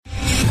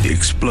The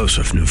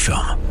explosive new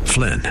film,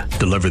 Flynn,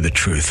 Deliver the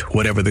Truth,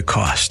 Whatever the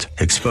Cost,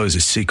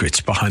 exposes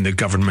secrets behind the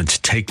government's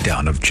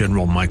takedown of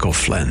General Michael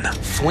Flynn.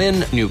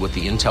 Flynn knew what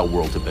the intel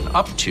world had been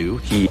up to.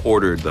 He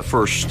ordered the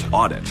first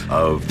audit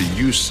of the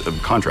use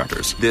of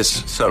contractors.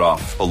 This set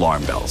off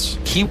alarm bells.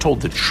 He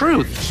told the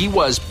truth. He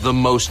was the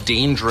most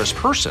dangerous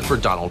person for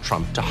Donald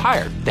Trump to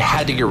hire. They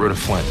had to get rid of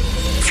Flynn.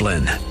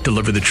 Flynn,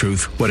 Deliver the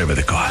Truth, Whatever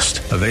the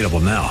Cost. Available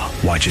now.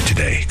 Watch it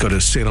today. Go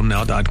to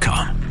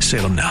salemnow.com.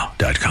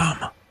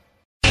 salemnow.com.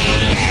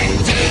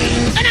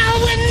 And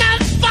I'll win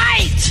the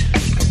fight.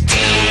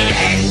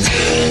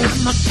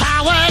 I'm a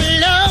power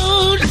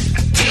load.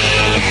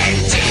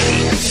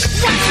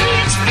 Watch me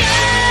explode.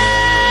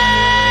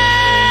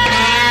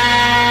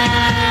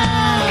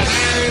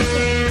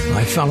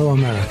 My fellow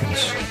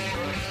Americans,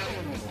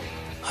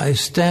 I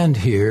stand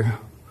here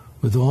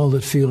with all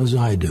that feel as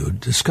I do,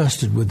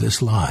 disgusted with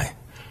this lie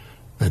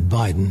that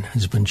Biden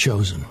has been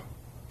chosen,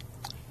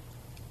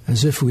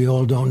 as if we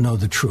all don't know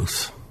the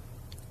truth.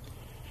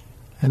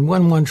 And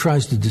when one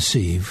tries to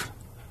deceive,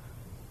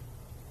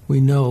 we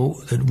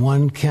know that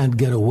one can't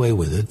get away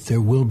with it. There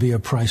will be a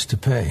price to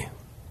pay.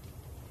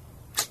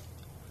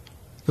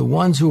 The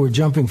ones who are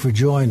jumping for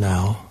joy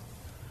now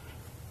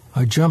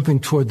are jumping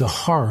toward the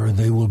horror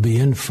they will be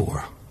in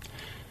for,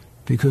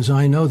 because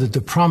I know that the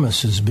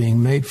promises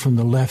being made from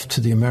the left to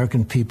the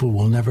American people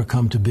will never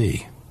come to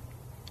be.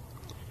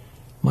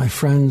 My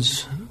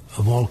friends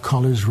of all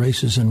colors,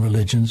 races, and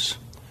religions,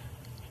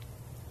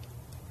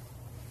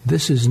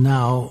 this is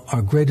now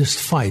our greatest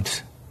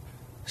fight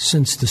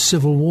since the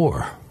Civil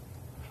War.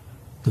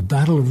 The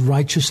battle of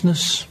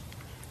righteousness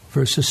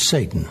versus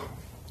Satan.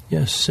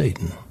 Yes,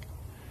 Satan.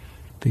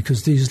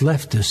 Because these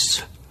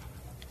leftists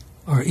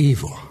are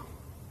evil,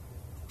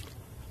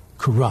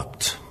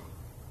 corrupt,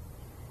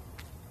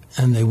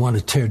 and they want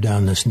to tear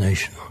down this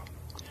nation.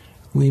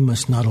 We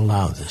must not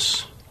allow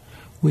this.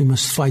 We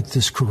must fight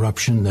this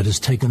corruption that has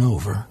taken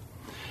over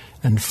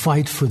and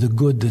fight for the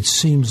good that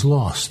seems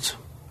lost.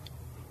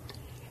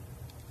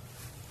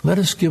 Let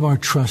us give our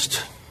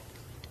trust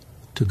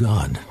to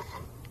God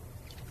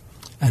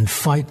and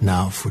fight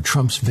now for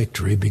Trump's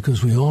victory,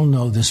 because we all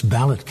know this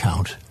ballot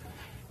count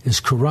is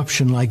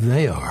corruption like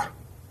they are.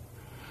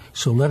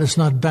 So let us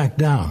not back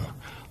down.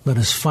 Let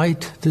us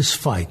fight this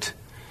fight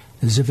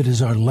as if it is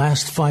our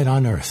last fight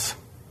on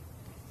earth.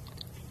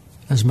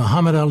 As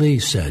Muhammad Ali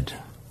said,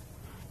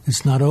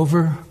 it's not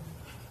over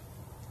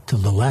till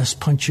the last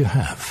punch you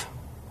have.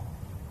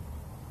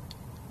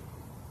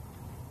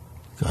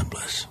 God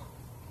bless.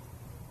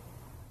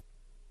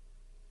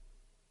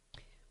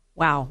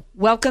 Wow.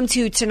 Welcome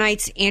to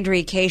tonight's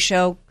Andrea Kaye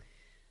Show.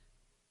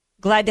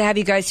 Glad to have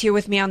you guys here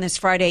with me on this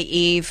Friday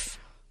Eve,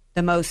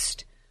 the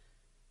most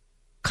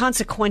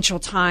consequential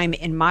time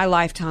in my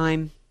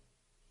lifetime.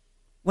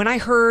 When I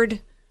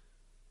heard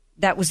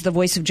that was the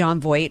voice of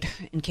John Voight,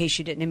 in case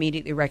you didn't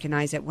immediately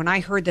recognize it, when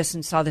I heard this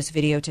and saw this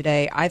video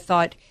today, I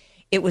thought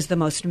it was the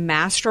most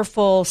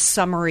masterful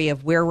summary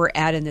of where we're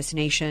at in this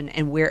nation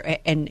and where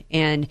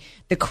and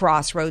the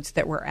crossroads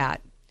that we're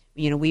at.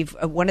 You know, we've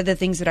one of the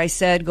things that I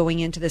said going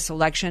into this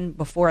election,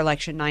 before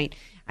election night,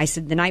 I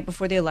said the night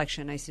before the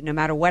election, I said no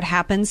matter what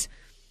happens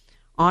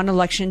on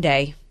election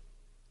day,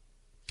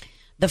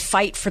 the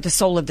fight for the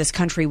soul of this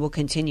country will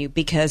continue,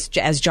 because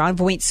as John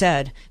Voight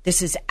said,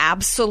 this is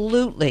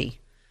absolutely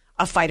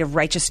a fight of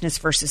righteousness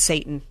versus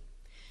Satan.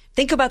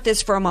 Think about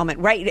this for a moment,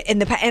 right?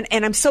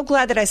 And I'm so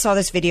glad that I saw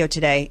this video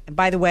today. And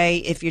by the way,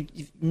 if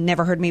you've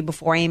never heard me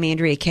before, I am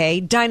Andrea Kaye,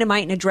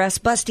 dynamite in a dress,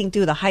 busting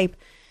through the hype,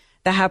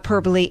 the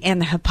hyperbole, and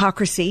the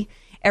hypocrisy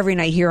every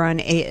night here on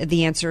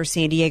The Answer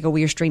San Diego.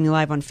 We are streaming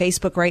live on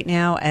Facebook right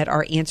now at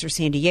our Answer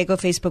San Diego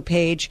Facebook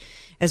page,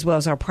 as well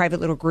as our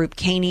private little group,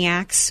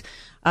 Caniacs.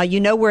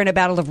 You know we're in a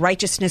battle of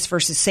righteousness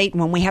versus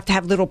Satan when we have to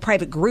have little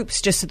private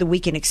groups just so that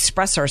we can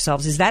express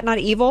ourselves. Is that not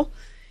evil?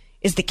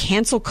 Is the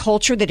cancel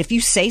culture that if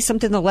you say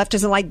something the left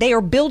doesn't like, they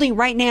are building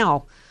right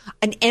now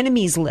an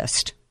enemies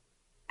list.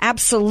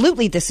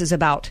 Absolutely, this is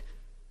about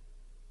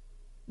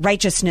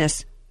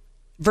righteousness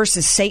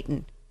versus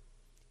Satan.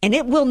 And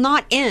it will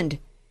not end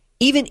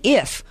even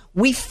if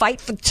we fight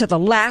to the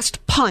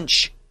last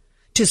punch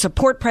to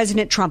support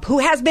President Trump, who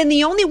has been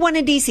the only one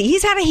in D.C.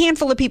 He's had a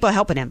handful of people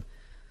helping him.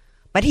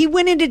 But he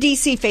went into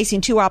D.C. facing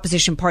two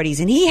opposition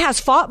parties, and he has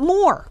fought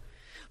more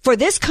for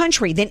this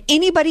country than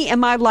anybody in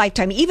my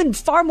lifetime, even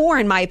far more,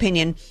 in my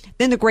opinion,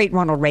 than the great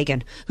Ronald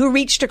Reagan, who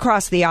reached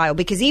across the aisle.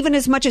 Because even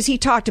as much as he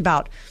talked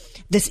about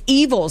this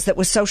evils that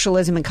was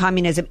socialism and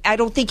communism, I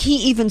don't think he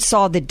even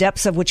saw the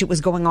depths of which it was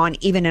going on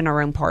even in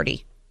our own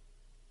party.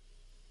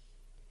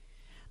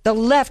 The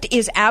left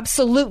is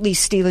absolutely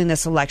stealing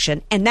this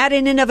election, and that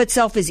in and of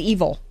itself is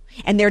evil.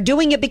 And they're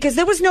doing it because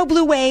there was no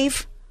blue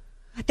wave.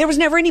 There was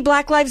never any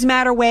Black Lives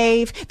Matter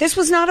wave. This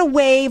was not a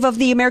wave of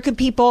the American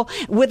people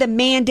with a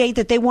mandate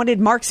that they wanted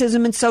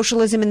Marxism and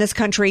socialism in this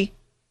country.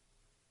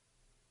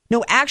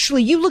 No,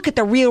 actually, you look at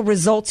the real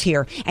results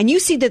here, and you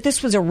see that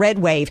this was a red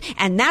wave,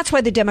 and that's why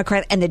the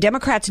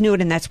Democrats knew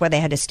it, and that's why they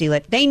had to steal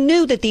it. They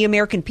knew that the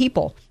American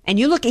people, and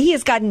you look, he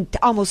has gotten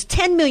almost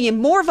 10 million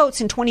more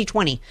votes in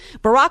 2020.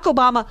 Barack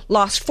Obama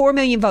lost 4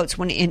 million votes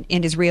when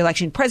in his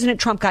reelection. President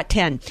Trump got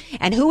 10.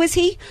 And who is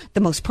he? The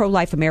most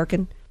pro-life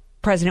American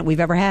president we've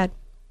ever had.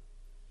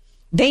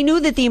 They knew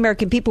that the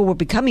American people were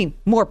becoming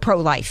more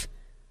pro-life,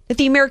 that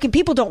the American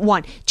people don't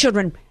want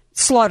children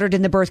slaughtered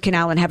in the birth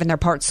canal and having their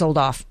parts sold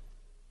off.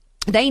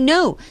 They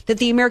knew that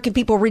the American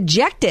people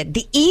rejected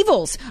the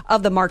evils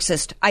of the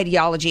Marxist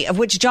ideology, of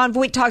which John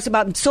Voight talks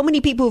about. And so many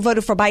people who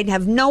voted for Biden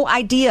have no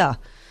idea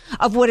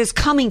of what is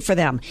coming for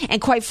them.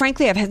 And quite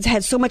frankly, I've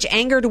had so much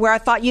anger to where I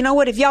thought, you know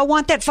what, if y'all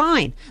want that,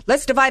 fine.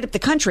 Let's divide up the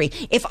country.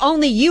 If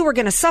only you were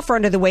going to suffer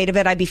under the weight of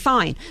it, I'd be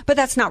fine. But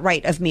that's not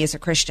right of me as a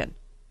Christian.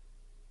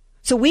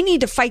 So we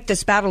need to fight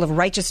this battle of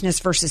righteousness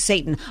versus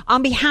Satan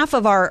on behalf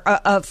of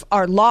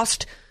our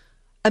lost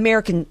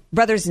American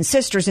brothers and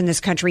sisters in this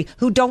country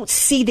who don't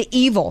see the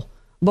evil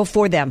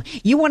before them.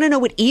 You want to know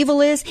what evil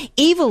is?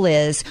 Evil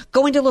is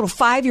going to little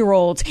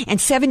 5-year-olds and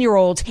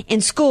 7-year-olds in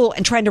school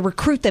and trying to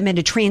recruit them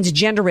into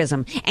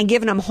transgenderism and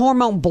giving them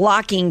hormone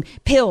blocking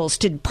pills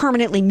to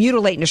permanently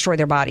mutilate and destroy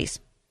their bodies.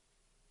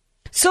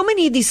 So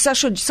many of these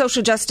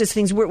social justice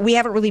things we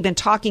haven't really been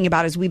talking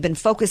about as we've been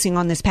focusing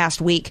on this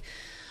past week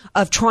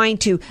of trying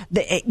to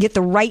get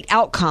the right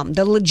outcome,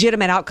 the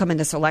legitimate outcome in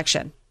this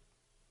election.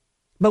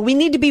 But we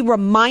need to be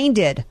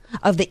reminded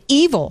of the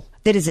evil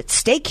that is at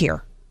stake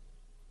here.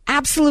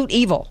 Absolute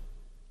evil.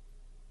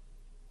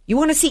 You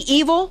want to see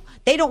evil?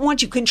 They don't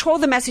want you. Control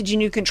the message and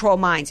you control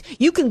minds.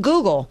 You can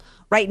Google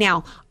right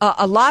now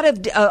a lot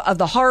of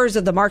the horrors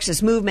of the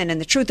Marxist movement and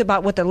the truth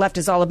about what the left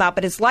is all about,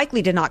 but it's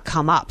likely to not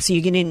come up. So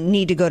you're going to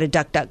need to go to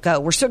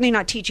DuckDuckGo. We're certainly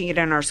not teaching it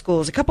in our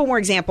schools. A couple more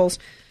examples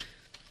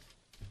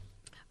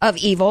of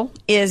evil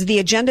is the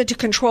agenda to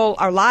control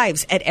our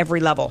lives at every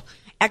level.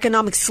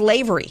 Economic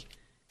slavery.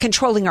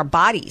 Controlling our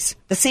bodies.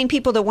 The same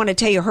people that want to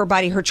tell you her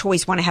body, her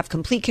choice want to have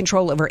complete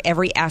control over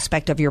every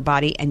aspect of your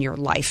body and your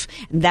life.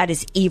 And that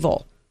is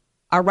evil.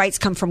 Our rights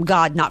come from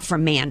God, not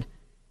from man.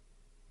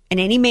 And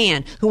any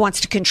man who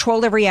wants to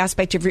control every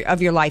aspect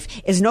of your life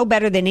is no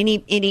better than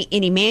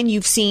any man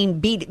you've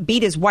seen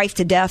beat his wife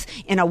to death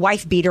in a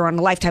wife beater on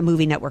a Lifetime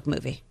Movie Network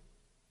movie.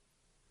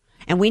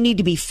 And we need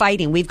to be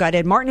fighting. We've got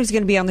Ed Martin, who's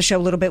going to be on the show a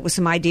little bit with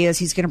some ideas.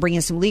 He's going to bring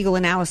in some legal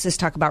analysis,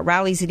 talk about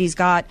rallies that he's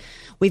got.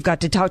 We've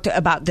got to talk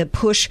about the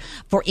push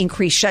for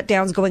increased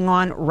shutdowns going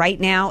on right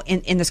now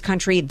in this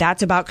country.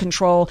 That's about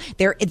control.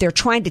 They're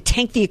trying to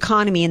tank the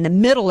economy in the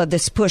middle of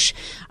this push.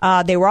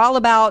 They were all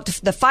about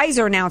the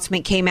Pfizer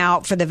announcement came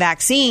out for the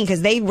vaccine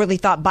because they really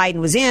thought Biden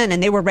was in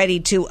and they were ready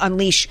to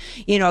unleash,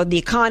 the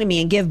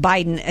economy and give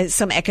Biden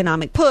some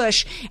economic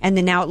push. And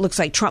then now it looks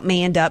like Trump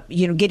may end up,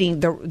 getting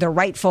the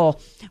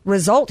rightful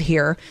result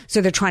here.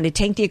 So they're trying to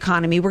tank the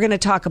economy. We're going to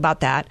talk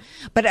about that.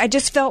 But I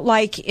just felt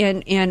like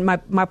in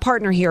my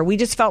partner here, we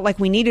just felt like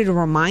we needed to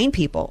remind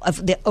people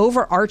of the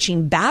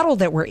overarching battle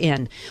that we're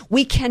in.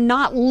 We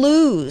cannot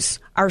lose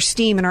our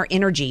steam and our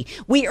energy.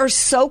 We are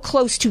so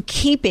close to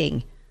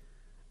keeping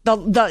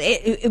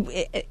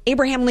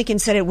Abraham Lincoln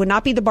said it would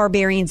not be the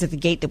barbarians at the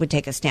gate that would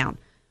take us down.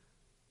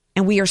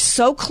 And we are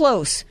so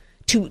close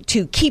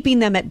to keeping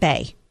them at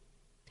bay.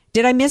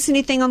 Did I miss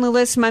anything on the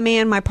list, my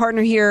man, my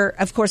partner here?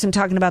 Of course, I'm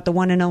talking about the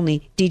one and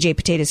only DJ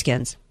Potato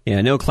Skins.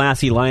 Yeah, no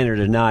classy liner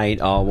tonight.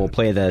 We'll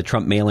play the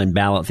Trump mail-in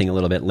ballot thing a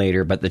little bit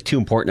later, but the too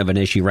important of an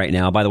issue right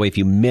now. By the way, if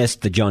you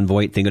missed the John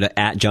Voight thing, go to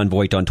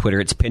 @JohnVoight on Twitter.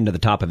 It's pinned to the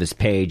top of his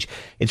page.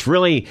 It's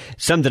really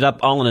summed it up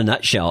all in a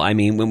nutshell. I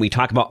mean, when we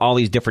talk about all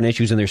these different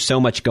issues and there's so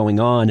much going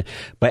on,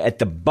 but at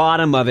the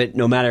bottom of it,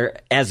 no matter,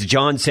 as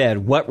John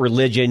said, what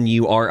religion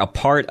you are a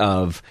part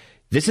of,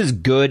 this is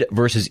good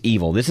versus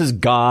evil. This is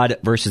God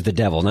versus the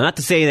devil. Now, not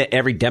to say that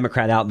every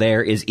Democrat out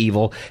there is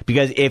evil,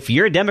 because if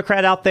you're a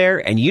Democrat out there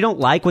and you don't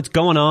like what's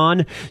going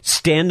on,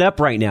 stand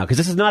up right now, because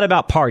this is not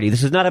about party.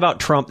 This is not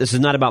about Trump. This is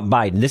not about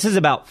Biden. This is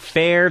about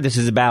fair. This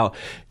is about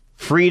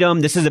freedom.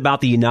 This is about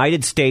the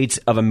United States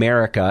of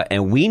America,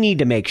 and we need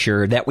to make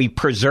sure that we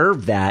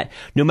preserve that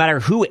no matter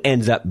who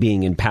ends up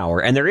being in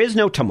power. And there is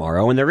no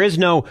tomorrow, and there is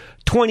no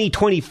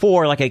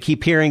 2024, like I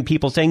keep hearing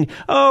people saying,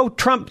 oh,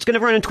 Trump's going to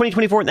run in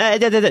 2024.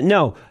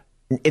 No,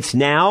 it's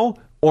now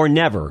or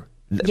never.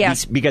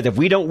 Yes. Because if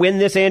we don't win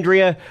this,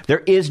 Andrea, there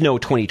is no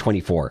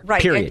 2024.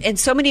 Right. Period. And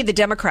so many of the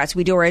Democrats,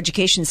 we do our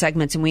education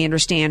segments and we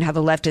understand how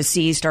the left has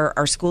seized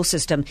our school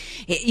system.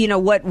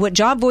 What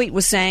John Voight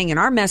was saying, and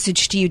our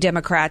message to you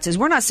Democrats is,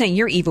 we're not saying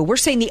you're evil. We're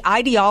saying the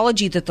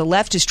ideology that the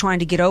left is trying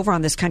to get over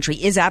on this country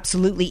is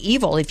absolutely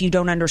evil. If you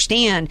don't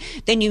understand,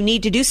 then you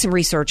need to do some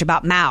research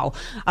about Mao,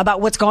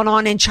 about what's going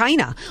on in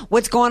China,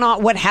 what's going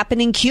on, what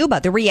happened in Cuba,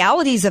 the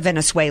realities of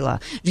Venezuela.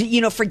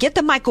 Forget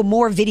the Michael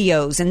Moore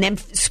videos and them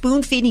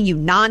spoon feeding you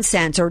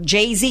nonsense, or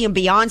Jay-Z and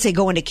Beyonce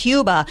going to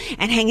Cuba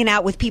and hanging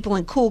out with people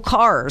in cool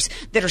cars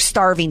that are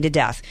starving to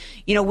death.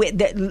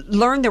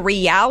 Learn the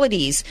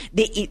realities.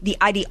 The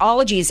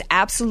ideology is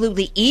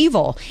absolutely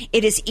evil.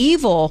 It is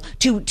evil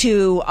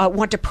to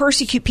want to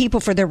persecute people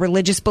for their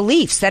religious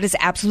beliefs. That is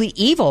absolutely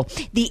evil.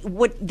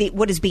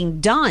 What is being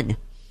done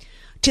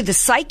to the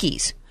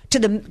psyches, to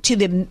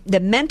the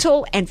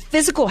mental and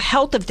physical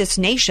health of this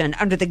nation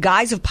under the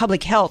guise of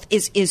public health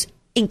is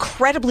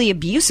incredibly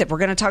abusive. We're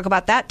going to talk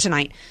about that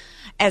tonight,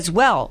 as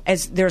well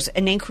as there's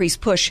an increased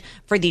push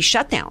for these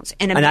shutdowns.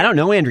 And I don't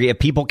know, Andrea, if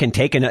people can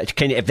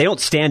if they don't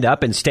stand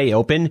up and stay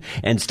open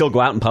and still go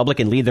out in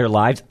public and lead their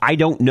lives, I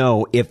don't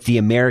know if the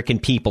American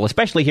people,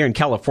 especially here in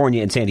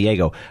California and San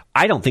Diego,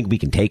 I don't think we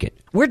can take it.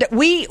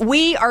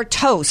 We are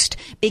toast,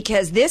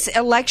 because this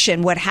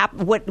election, what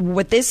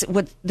this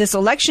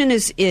election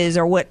is,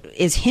 or what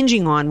is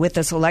hinging on with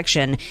this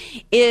election,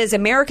 is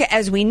America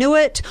as we knew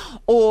it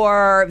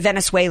or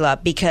Venezuela,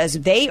 because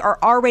they are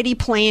already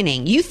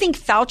planning. You think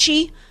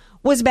Fauci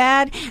was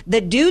bad? The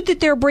dude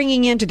that they're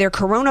bringing into their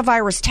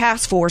coronavirus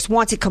task force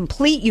wants a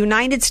complete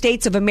United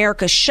States of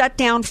America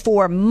shutdown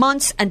for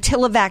months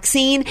until a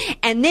vaccine,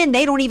 and then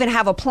they don't even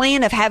have a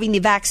plan of having the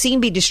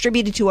vaccine be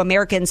distributed to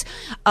Americans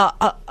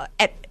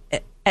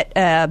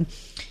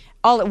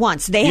all at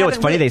once. It's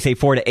funny, they say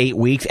 4 to 8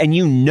 weeks, and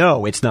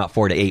it's not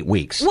 4 to 8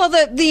 weeks. Well,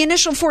 the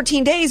initial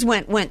 14 days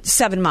went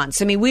 7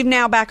 months. I mean, we've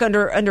now back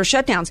under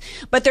shutdowns,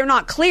 but they're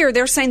not clear.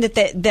 They're saying that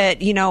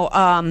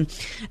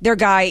their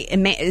guy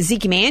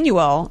Zeke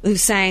Emanuel,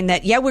 who's saying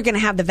that we're going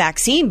to have the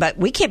vaccine, but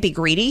we can't be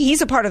greedy.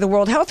 He's a part of the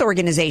World Health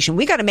Organization.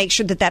 We got to make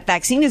sure that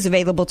vaccine is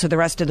available to the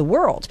rest of the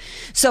world.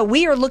 So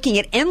we are looking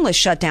at endless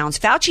shutdowns.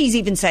 Fauci's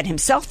even said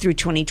himself through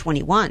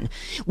 2021,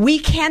 we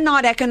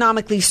cannot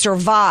economically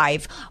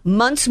survive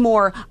months more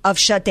of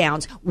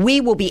shutdowns.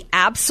 We will be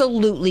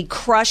absolutely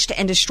crushed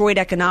and destroyed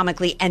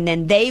economically, and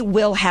then they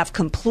will have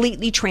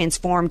completely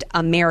transformed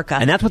America.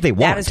 And that's what they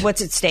want. That is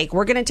what's at stake.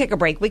 We're going to take a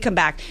break. We come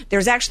back.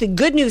 There's actually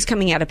good news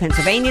coming out of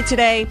Pennsylvania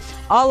today.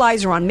 All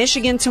eyes are on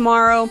Michigan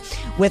tomorrow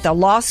with a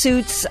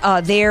lawsuits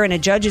there, and a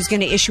judge is going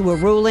to issue a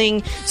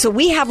ruling. So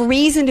we have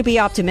reason to be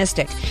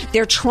optimistic.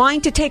 They're trying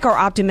to take our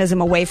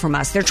optimism away from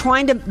us. They're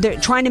trying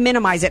to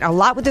minimize it a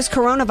lot with this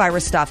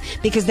coronavirus stuff,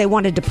 because they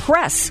want to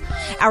depress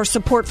our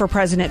support for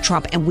President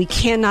Trump, and we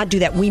cannot do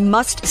that. We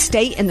must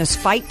stay in this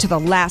fight to the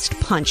last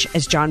punch,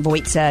 as John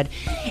Voight said.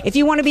 If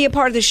you want to be a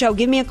part of the show,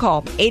 give me a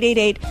call,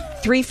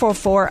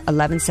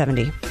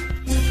 888-344-1170.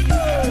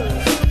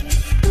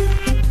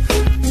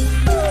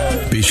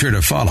 Be sure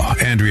to follow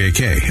Andrea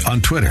Kaye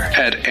on Twitter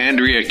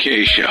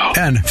 @AndreaKayeShow.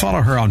 and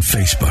follow her on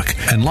Facebook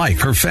and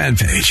like her fan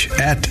page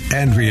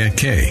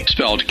 @AndreaKaye.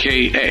 Spelled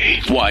Kaye.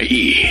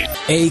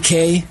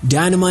 AK,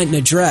 Dynamite and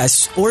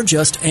Address, or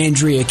just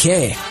Andrea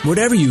Kaye.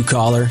 Whatever you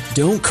call her,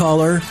 don't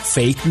call her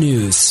fake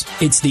news.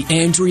 It's the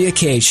Andrea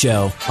Kaye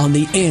Show on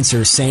The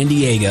Answer San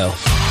Diego.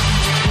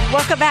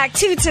 Welcome back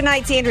to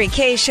tonight's Andrea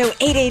Kaye Show,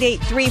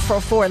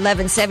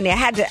 888-344-1170.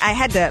 I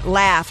had to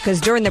laugh, because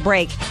during the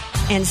break,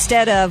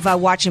 instead of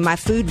watching my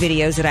food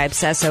videos that I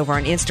obsess over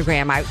on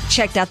Instagram, I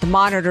checked out the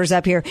monitors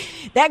up here.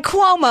 That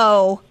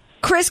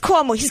Chris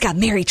Cuomo, he's got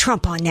Mary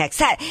Trump on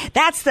next.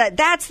 That's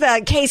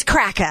the case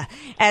cracker,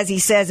 as he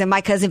says, and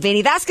my cousin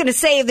Vinny. That's going to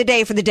save the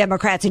day for the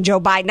Democrats and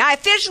Joe Biden. I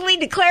officially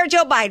declare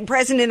Joe Biden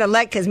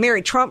president-elect, because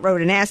Mary Trump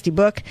wrote a nasty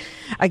book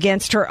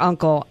against her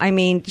uncle. I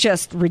mean,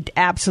 just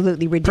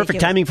absolutely ridiculous.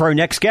 Perfect timing for our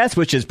next guest,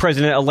 which is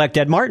President-elect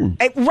Ed Martin.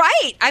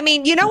 Right. I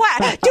mean, you know what?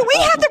 Do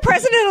we have the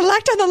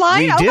president-elect on the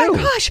line? We do. Oh,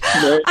 my gosh.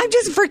 I'm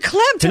just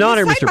verklempt. It's an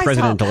honor, Mr.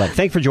 President-elect.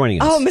 Thanks for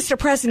joining us. Oh, Mr.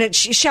 President,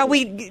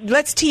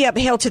 let's tee up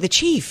Hail to the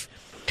Chief.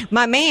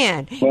 My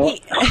man. Well,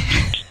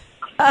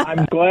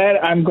 I'm glad.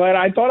 I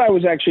thought I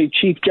was actually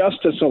Chief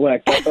Justice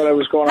elect. I thought I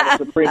was going on the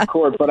Supreme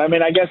Court, but I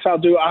mean, I guess I'll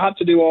have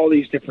to do all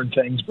these different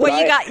things. Well,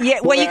 you got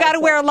to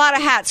wear a lot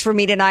of hats for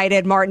me tonight,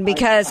 Ed Martin,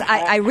 because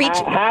I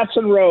reached hats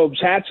and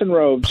robes.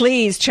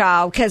 Please,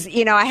 child, because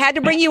I had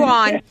to bring you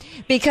on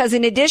because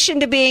in addition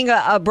to being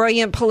a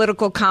brilliant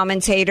political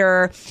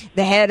commentator,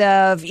 the head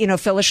of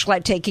Phyllis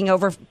Schlafly taking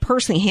over,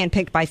 personally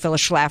handpicked by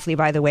Phyllis Schlafly,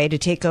 by the way, to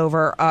take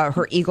over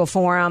her Eagle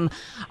Forum.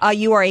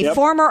 You are a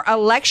former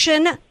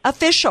election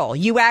official.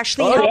 You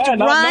actually helped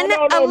run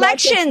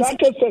elections.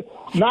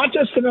 Not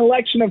just an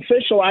election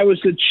official. I was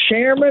the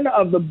chairman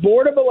of the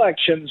Board of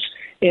Elections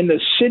in the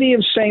city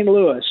of St.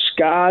 Louis.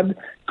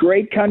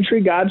 Great country,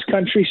 God's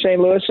country, St.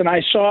 Louis. And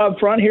I saw up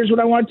front, here's what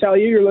I want to tell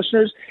you, your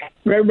listeners.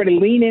 Everybody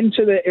lean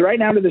right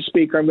now to the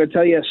speaker. I'm going to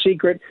tell you a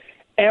secret.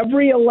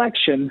 Every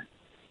election,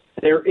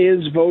 there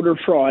is voter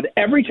fraud.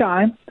 Every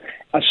time,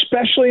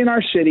 especially in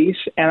our cities.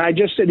 And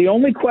the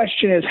only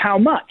question is how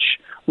much?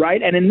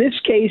 Right. And in this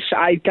case,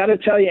 I got to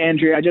tell you,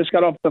 Andrea, I just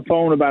got off the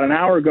phone about an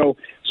hour ago,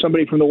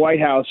 somebody from the White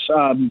House.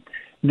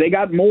 They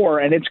got more,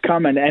 and it's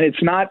coming. And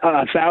it's not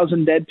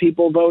 1,000 dead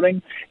people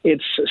voting.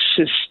 It's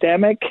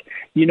systemic.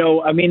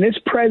 This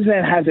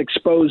president has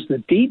exposed the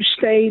deep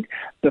state,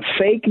 the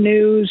fake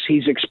news.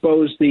 He's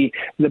exposed the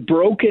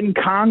broken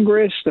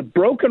Congress, the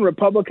broken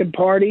Republican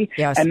Party.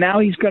 Yes. And now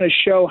he's going to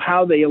show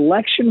how the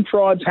election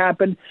frauds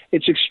happen.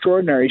 It's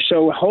extraordinary.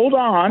 So hold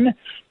on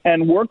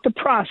and work the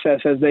process,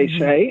 as they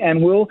say,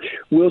 and we'll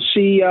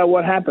see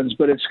what happens.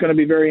 But it's going to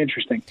be very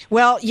interesting.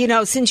 Well,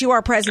 since you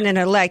are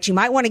president-elect, you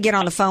might want to get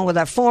on the phone with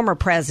our former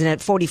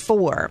president,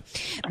 44,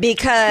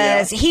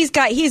 because he's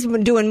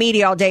been doing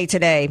media all day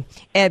today,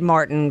 Ed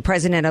Martin,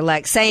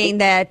 president-elect, saying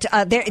that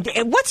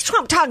what's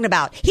Trump talking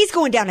about? He's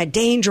going down a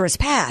dangerous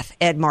path,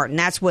 Ed Martin.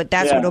 That's what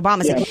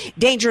Obama said.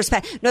 Dangerous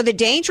path. No, the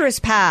dangerous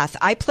path.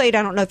 I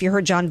don't know if you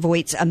heard John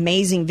Voight's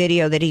amazing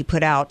video that he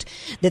put out,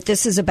 that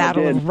this is a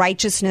battle of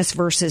righteousness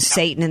versus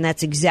Satan, and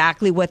that's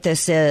exactly what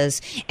this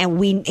is. And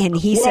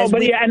he says,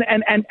 but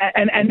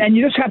and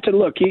you just have to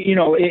look.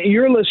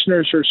 Your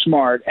listeners are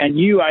smart, and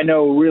I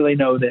know really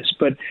know this.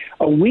 But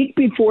a week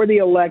before the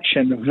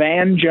election,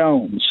 Van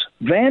Jones,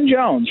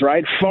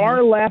 right,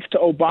 far left,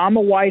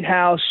 Obama White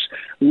House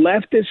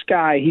leftist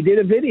guy. He did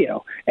a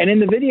video, and in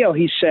the video,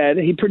 he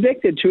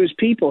predicted to his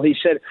people. He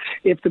said,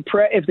 if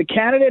the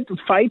candidate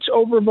fights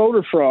over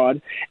voter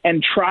fraud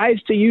and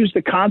tries to use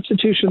the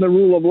Constitution and the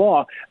rule of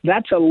law,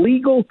 that's a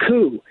legal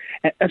coup.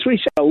 And that's what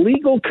he said, a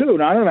legal coup.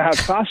 Now, I don't know how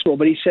it's possible,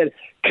 but he said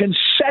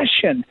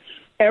concession.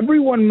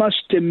 Everyone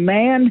must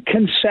demand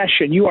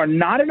concession. You are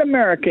not an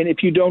American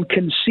if you don't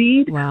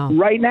concede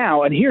right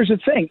now. And here's the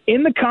thing.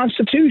 In the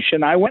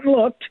Constitution, I went and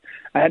looked.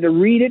 I had to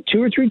read it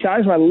 2 or 3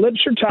 times. My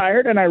lips are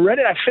tired, and I read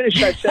it. I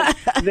finished. I said,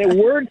 the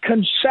word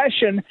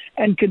concession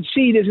and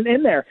concede isn't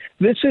in there.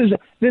 This is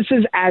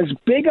as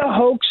big a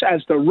hoax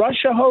as the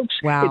Russia hoax.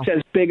 Wow. It's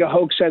as big a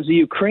hoax as the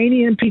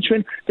Ukrainian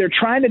impeachment. They're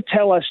trying to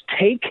tell us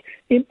and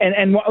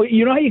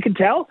you know how you can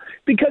tell?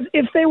 Because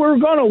if they were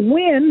going to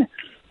win,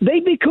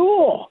 they'd be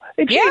cool.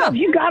 If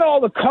you got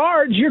all the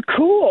cards, you're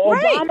cool.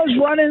 Right. Obama's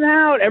running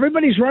out.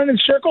 Everybody's running in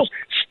circles.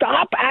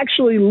 Stop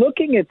actually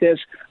looking at this.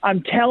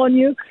 I'm telling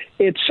you,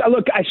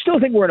 I still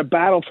think we're in a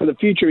battle for the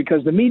future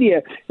because the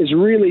media is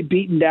really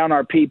beating down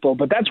our people.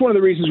 But that's one of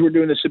the reasons we're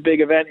doing this big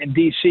event in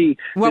D.C.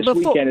 this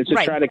weekend is to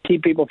try to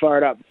keep people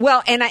fired up.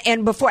 Well, and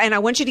I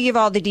want you to give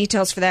all the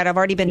details for that. I've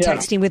already been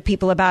texting with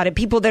people about it.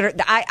 People that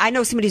I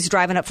know somebody's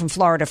driving up from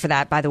Florida for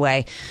that, by the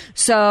way.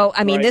 So,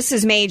 this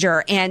is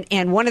major.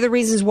 And one of the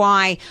reasons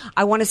why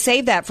I want to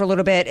save that for a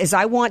little bit is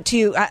I want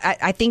to,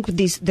 I think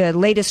the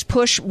latest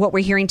push, what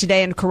we're hearing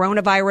today in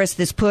coronavirus,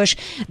 this push,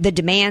 the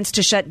demands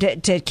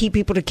to keep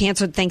people to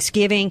cancel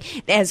Thanksgiving,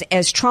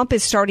 as Trump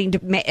is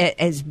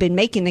has been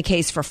making the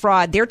case for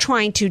fraud, they're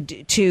trying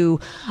to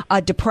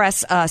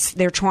depress us.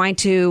 They're trying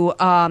to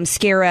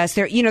scare us.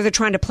 They're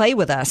trying to play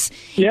with us.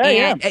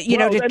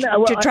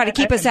 To try to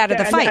keep us out of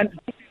the fight.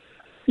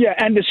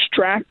 And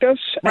distract us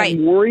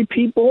and worry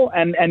people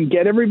and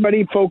get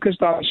everybody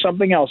focused on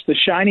something else, the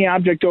shiny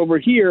object over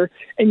here.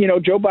 And,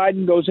 Joe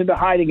Biden goes into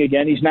hiding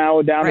again. He's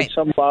now down at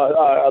some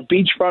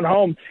beachfront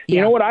home.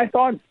 You know what I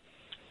thought?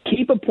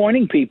 Keep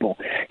appointing people.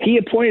 He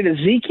appointed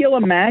Ezekiel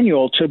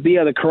Emanuel to be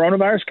the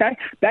coronavirus guy.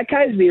 That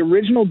guy is the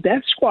original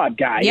death squad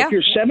guy. Yeah. If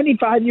you're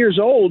 75 years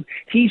old,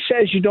 he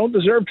says you don't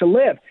deserve to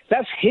live.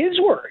 That's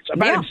his words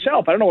about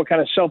himself. I don't know what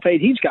kind of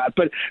self-hate he's got,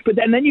 but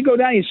then you go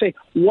down and you say,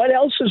 what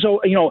else is,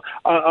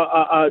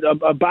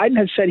 Biden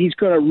has said he's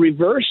going to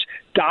reverse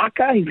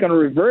DACA. He's going to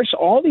reverse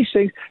all these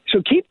things.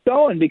 So keep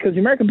going because the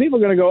American people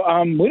are going to go,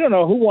 we don't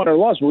know who won or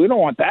lost, but we don't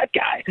want that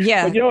guy.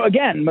 Yeah. But,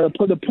 again,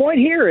 the point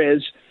here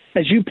is,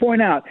 as you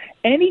point out,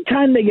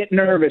 anytime they get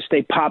nervous,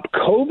 they pop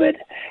COVID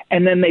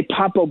and then they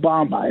pop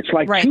Obama. It's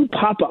like 2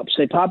 pop-ups.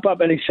 They pop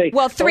up and they say,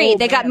 well, 3.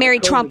 They got Mary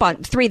Trump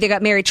on. 3. They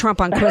got Mary Trump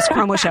on Chris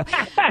Cuomo show.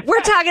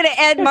 We're talking to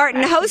Ed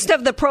Martin, host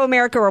of the Pro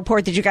America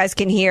Report that you guys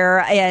can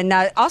hear, and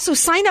also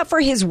sign up for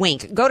his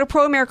wink. Go to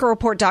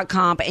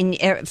proamericareport.com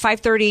and at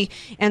 5:30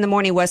 in the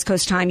morning West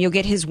Coast time, you'll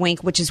get his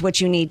wink, which is what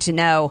you need to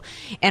know.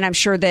 And I'm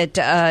sure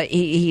that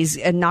he's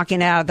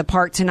knocking it out of the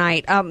park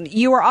tonight.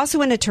 You are also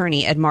an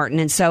attorney, Ed Martin,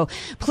 and so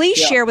please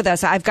share with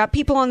us. I've got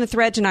people on the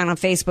thread tonight on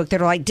Facebook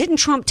that are like, didn't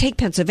Trump take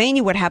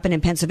Pennsylvania? What happened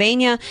in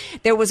Pennsylvania?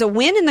 There was a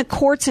win in the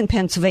courts in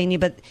Pennsylvania,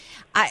 but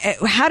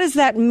how does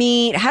that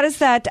mean? How does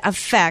that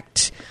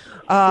affect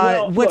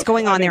what's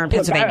going on there in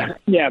Pennsylvania?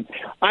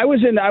 I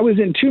was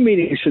in 2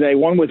 meetings today,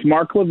 one with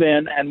Mark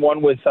Levin and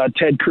one with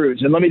Ted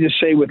Cruz. And let me just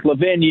say, with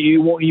Levin,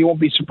 you won't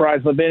be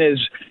surprised. Levin is,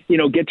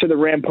 get to the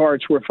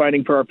ramparts. We're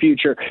fighting for our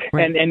future,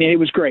 and it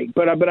was great.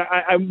 But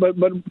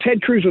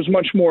Ted Cruz was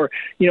much more,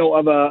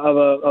 of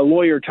a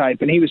lawyer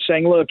type, and he was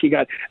saying, look, you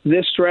got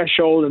this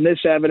threshold and this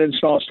evidence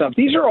and all stuff.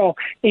 These are all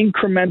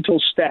incremental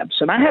steps,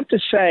 and I have to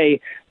say,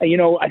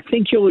 I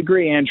think you'll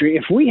agree, Andrea,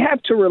 if we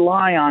have to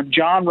rely on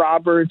John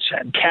Roberts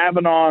and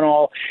Kavanaugh and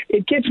all,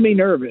 it gets me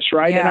nervous,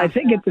 right? Yeah. And I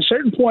think at a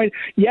certain point,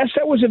 yes,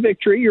 that was a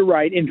victory. You're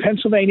right. In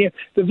Pennsylvania,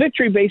 the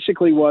victory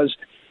basically was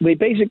they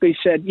basically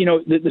said,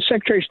 the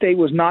Secretary of State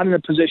was not in a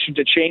position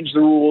to change the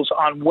rules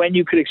on when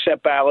you could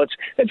accept ballots.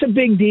 That's a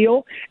big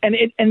deal. And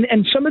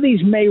some of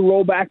these may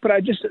roll back. But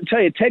I just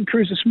tell you, Ted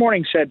Cruz this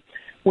morning said,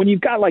 when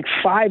you've got like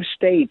 5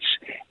 states,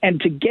 and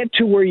to get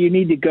to where you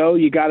need to go,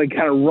 you got to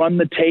kind of run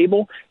the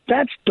table.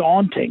 That's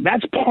daunting.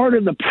 That's part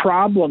of the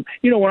problem.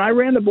 When I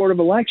ran the Board of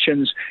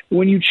Elections,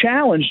 when you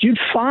challenged, you'd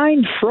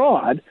find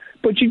fraud,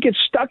 but you'd get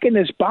stuck in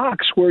this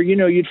box where,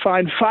 you'd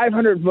find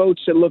 500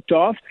 votes that looked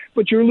off,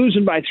 but you're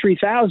losing by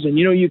 3,000.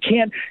 You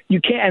can't,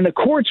 and the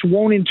courts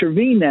won't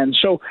intervene then.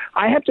 So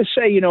I have to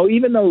say,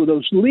 even though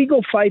those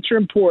legal fights are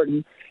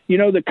important,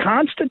 the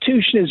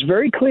Constitution is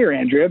very clear,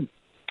 Andrea,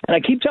 and I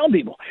keep telling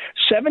people,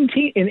 in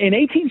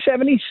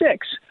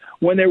 1876,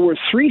 when there were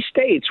 3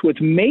 states with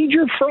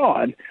major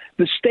fraud,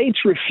 the states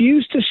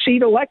refused to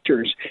seat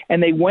electors,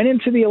 and they went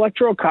into the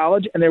Electoral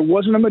College, and there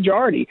wasn't a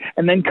majority.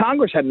 And then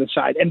Congress had to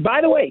decide. And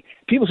by the way,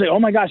 people say, oh,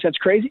 my gosh, that's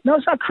crazy. No,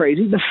 it's not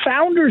crazy. The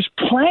founders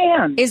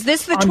planned. Is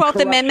this the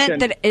 12th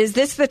Amendment? Is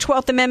this the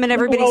 12th Amendment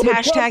everybody's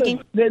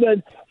hashtagging?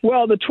 The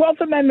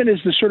 12th Amendment is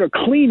the sort of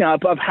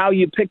cleanup of how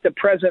you pick the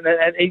president.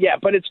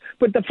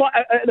 But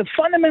the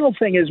fundamental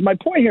thing is, my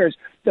point here is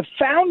the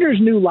founders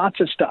knew lots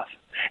of stuff.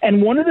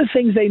 And one of the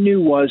things they knew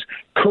was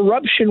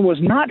corruption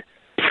was not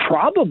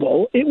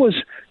probable. It was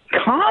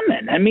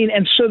common.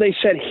 And so they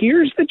said,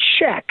 here's the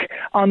check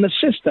on the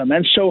system.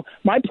 And so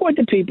my point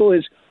to people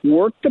is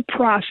work the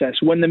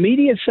process. When the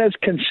media says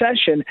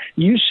concession,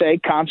 you say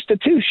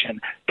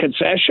Constitution.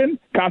 Concession,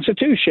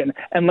 Constitution,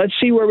 and let's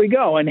see where we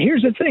go. And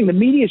here's the thing. The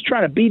media is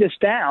trying to beat us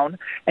down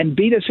and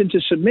beat us into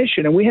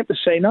submission. And we have to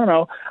say,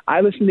 no,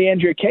 I listen to the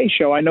Andrea Kaye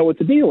Show. I know what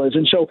the deal is.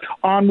 And so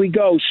on we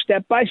go,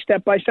 step by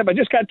step by step. I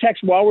just got a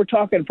text while we're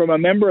talking from a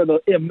member of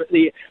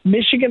the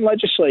Michigan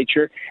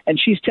legislature, and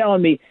she's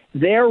telling me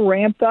they're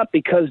ramped up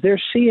because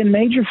they're seeing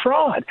major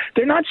fraud.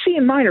 They're not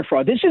seeing minor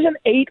fraud. This isn't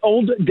 8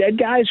 old dead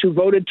guys who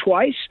voted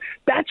twice.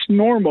 That's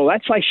normal.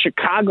 That's like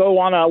Chicago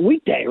on a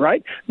weekday,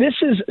 right? This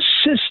is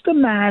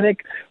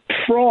systematic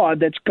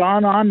fraud that's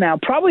gone on now,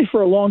 probably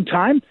for a long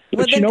time.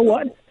 But you know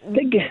what?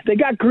 They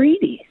got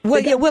greedy.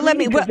 They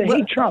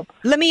hate Trump.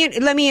 Let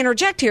me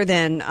interject here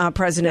then,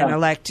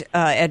 President-elect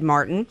Ed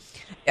Martin.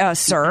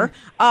 Sir.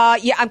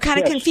 I'm kind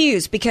of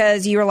confused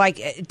because you were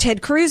like,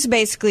 Ted Cruz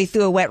basically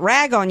threw a wet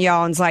rag on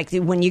y'all and it's like,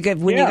 when you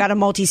got a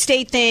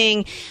multi-state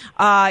thing,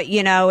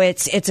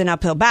 it's an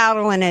uphill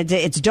battle and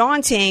it's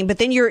daunting. But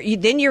then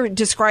you're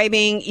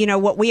describing,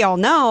 what we all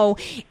know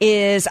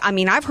is,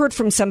 I've heard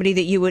from somebody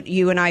that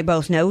you and I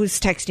both know who's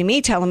texting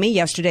me, telling me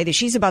yesterday that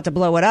she's about to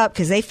blow it up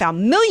because they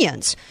found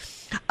millions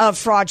of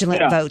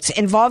fraudulent votes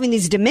involving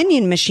these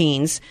Dominion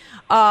machines.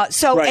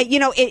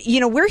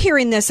 We're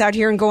hearing this out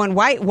here and going,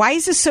 why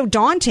is this so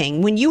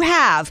daunting when you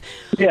have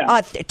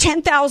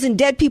 10,000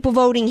 dead people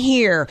voting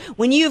here,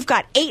 when you've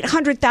got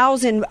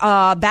 800,000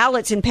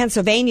 ballots in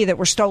Pennsylvania that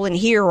were stolen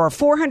here or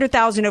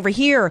 400,000 over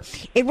here?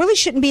 It really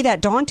shouldn't be that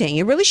daunting.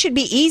 It really should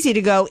be easy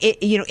to go,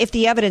 if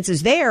the evidence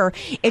is there,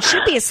 it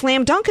should be a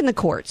slam dunk in the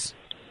courts.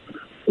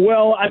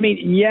 Well,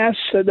 yes,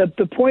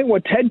 the point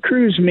what Ted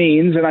Cruz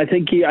means, and I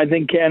think I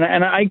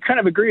kind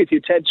of agree with you.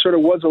 Ted sort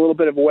of was a little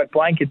bit of a wet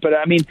blanket, but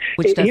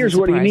here's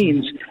what he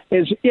means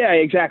is,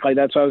 exactly.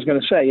 That's what I was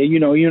going to say.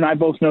 You and I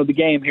both know the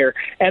game here,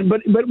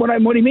 but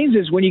what he means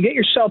is when you get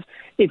yourself,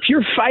 if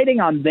you're fighting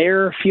on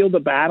their field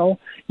of battle,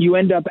 you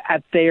end up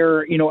at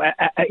their,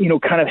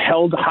 kind of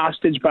held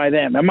hostage by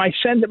them. And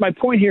my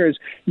point here is,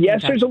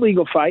 yes, there's a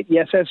legal fight.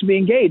 Yes, it has to be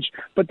engaged.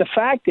 But the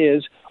fact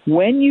is,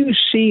 when you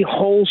see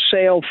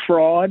wholesale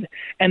fraud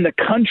and the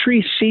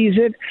country sees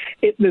it,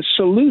 the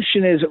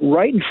solution is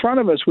right in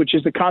front of us, which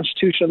is the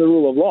Constitution and the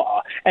rule of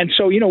law. And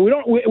so,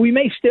 we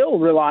may still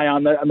rely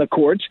on the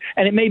courts,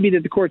 and it may be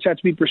that the courts have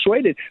to be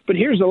persuaded. But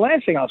here's the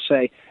last thing I'll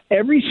say.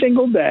 Every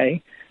single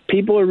day,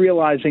 people are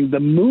realizing the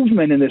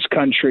movement in this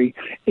country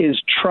is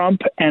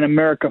Trump and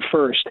America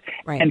first.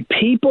 Right. And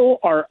people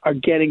are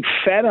getting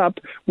fed up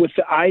with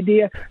the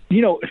idea,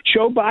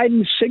 Joe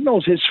Biden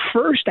signals his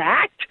first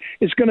act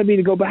is going to be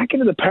to go back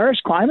into the Paris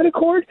Climate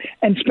Accord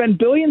and spend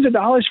billions of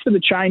dollars for the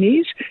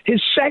Chinese.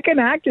 His second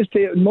act is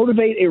to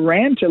motivate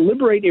Iran to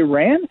liberate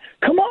Iran.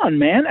 Come on,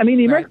 man.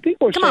 The American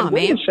people are saying,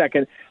 wait a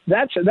second.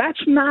 That's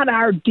not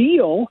our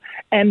deal.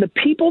 And the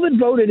people that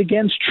voted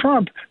against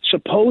Trump,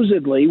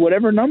 supposedly,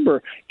 whatever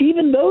number,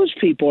 even those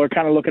people are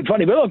kind of looking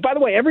funny. But look, by the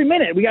way, every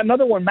minute we got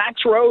another one.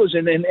 Max Rose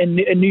in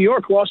New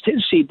York lost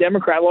his seat.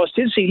 Democrat lost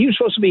his seat. He was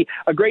supposed to be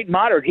a great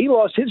moderate. He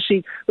lost his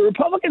seat. The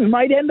Republicans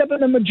might end up in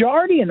the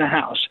majority in the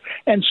House.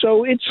 And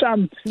so it's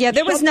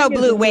there was no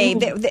blue wave.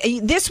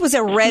 This was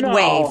a red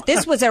wave.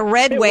 This was a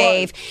red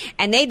wave,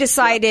 and they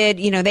decided,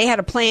 they had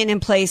a plan in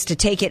place to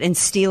take it and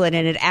steal it,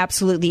 and it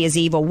absolutely is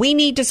evil. We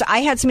need to. I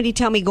had somebody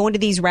tell me going to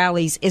these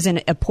rallies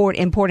isn't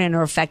important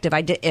or effective.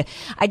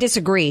 I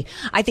disagree.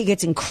 I think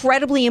it's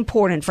incredibly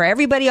important for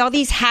everybody, all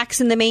these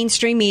hacks in the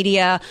mainstream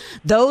media,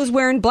 Those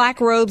wearing black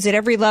robes at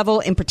every level,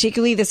 and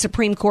particularly the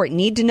Supreme Court,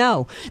 need to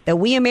know that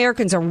we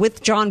Americans are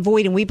with Jon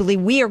Voight, and we believe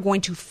we are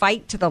going to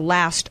fight to the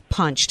last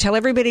punch. Tell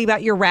everybody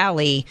about your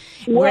rally,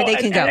 where they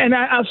can go. And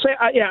I'll say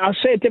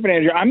it different,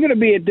 Andrew. I'm going to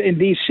be in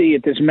D.C.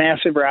 at this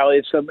massive rally.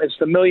 It's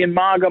the Million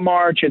MAGA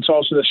March. It's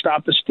also the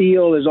Stop the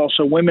Steal. There's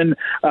also Women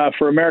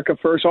for America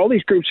First. All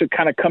these groups have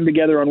kind of come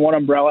together on one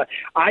umbrella.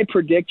 I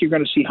predict you're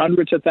going to see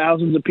hundreds of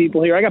thousands of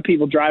people here. I got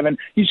people driving.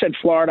 You said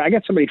Florida. I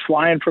got somebody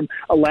flying from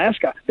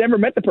Alaska. Never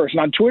met the person.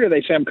 On Twitter,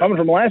 they say I'm coming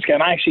from Alaska,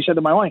 and I actually said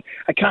to my wife,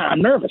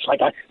 I'm nervous.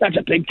 That's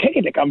a big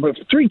ticket to come.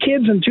 3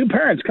 kids and 2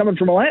 parents coming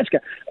from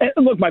Alaska.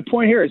 And look, my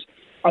point here is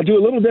I'll do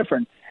a little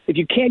different. If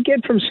you can't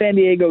get from San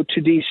Diego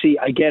to D.C.,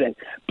 I get it.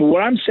 But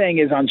what I'm saying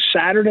is on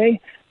Saturday,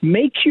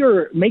 make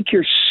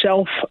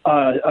yourself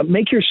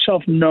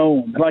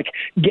known. Like,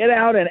 get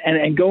out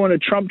and go on a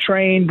Trump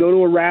train, go to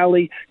a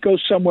rally, go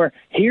somewhere.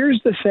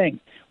 Here's the thing.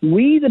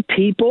 We, the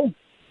people,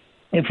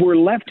 if we're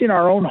left in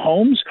our own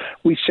homes,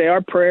 we say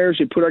our prayers,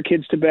 we put our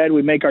kids to bed,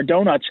 we make our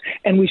donuts,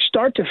 and we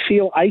start to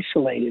feel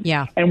isolated.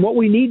 Yeah. And what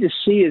we need to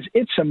see is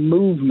it's a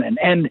movement.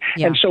 And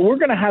so we're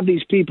going to have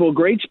these people,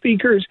 great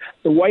speakers.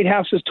 The White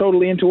House is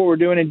totally into what we're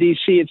doing in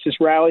D.C. It's this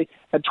rally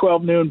at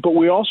 12 noon. But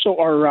we also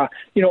are,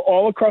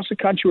 all across the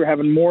country, we're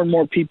having more and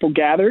more people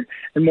gathered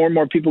and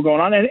more people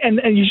going on.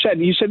 And you said,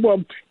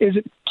 well, is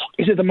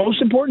it the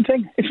most important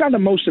thing? It's not the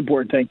most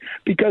important thing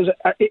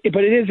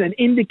but it is an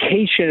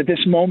indication at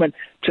this moment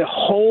to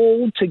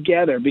hold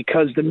together,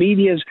 because the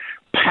media's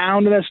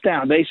pounding us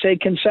down. They say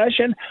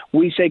concession,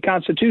 we say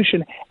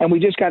Constitution, and we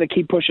just got to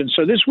keep pushing.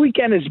 So this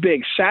weekend is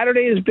big.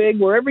 Saturday is big.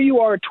 Wherever you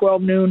are at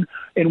 12 noon,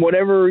 in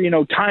whatever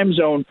time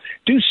zone,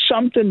 do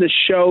something to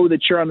show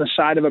that you're on the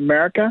side of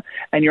America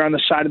and you're on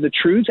the side of the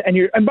truth.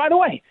 And by the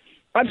way,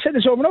 I've said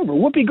this over and over.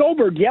 Whoopi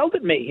Goldberg yelled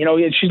at me.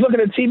 She's looking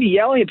at TV,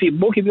 yelling at people.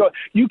 Whoopi goes,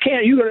 "You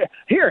can't. You gotta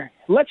here.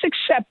 Let's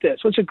accept this.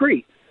 Let's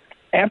agree.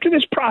 After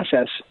this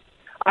process,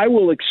 I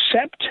will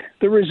accept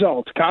the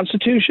result.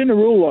 Constitution, the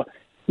rule of law.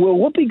 Will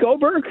Whoopi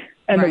Goldberg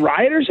and the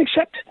rioters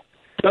accept?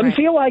 Doesn't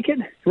feel like it,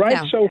 right?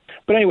 Yeah. So,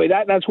 but anyway,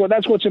 that's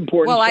what's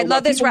important. Well, so I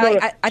love this rally.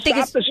 I think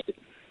it's.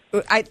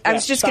 I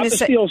was just going to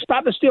say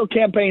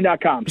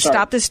StopTheStealCampaign.com.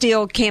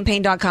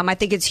 StopTheStealCampaign.com. I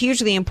think it's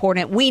hugely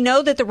important. We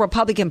know that the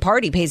Republican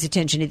Party pays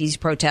attention to these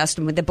protests,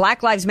 and with the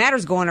Black Lives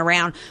Matters going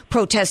around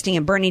protesting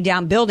and burning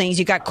down buildings,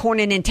 you got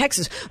Cornyn in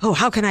Texas. Oh,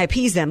 how can I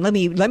appease them? Let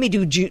me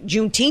do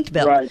Juneteenth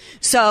bill. Right.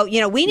 So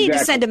we need to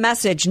send a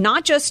message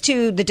not just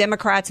to the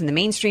Democrats and the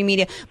mainstream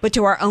media, but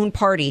to our own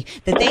party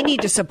that they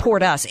need to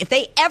support us. If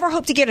they ever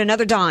hope to get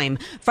another dime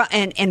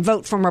and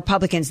vote from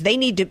Republicans, they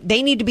need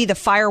to be the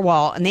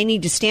firewall, and they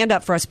need to stand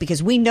up for us,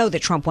 because we know that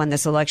Trump won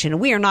this election, and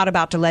we are not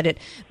about to let it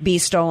be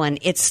stolen.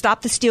 It's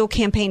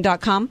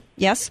StopTheStealCampaign.com.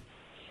 Yes?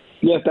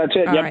 Yes, that's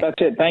it. All right. That's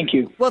it. Thank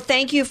you. Well,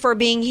 thank you for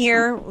being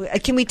here.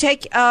 Can we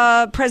take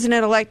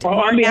President-elect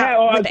Martin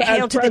out with a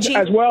hail to the chief?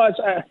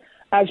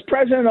 As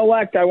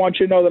president-elect, I want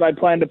you to know that I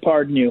plan to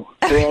pardon you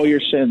for all your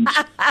sins.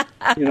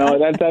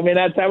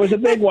 That was a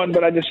big one,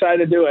 but I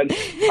decided to do it.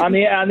 On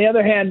the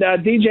other hand,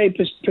 DJ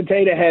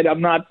Potato Head,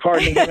 I'm not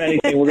pardoning him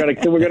anything.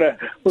 We're gonna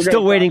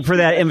still waiting for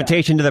that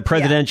invitation to the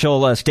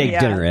presidential steak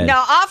dinner, Ed. No,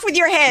 off with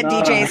your head,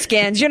 DJ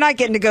Skins. You're not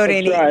getting to go to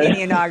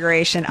any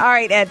inauguration. All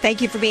right, Ed,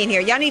 thank you for being here.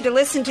 Y'all need to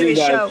listen to his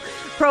show,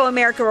 Pro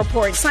America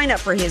Report. Sign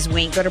up for his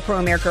wink. Go to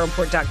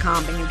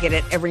proamericareport.com, and you'll get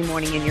it every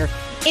morning in your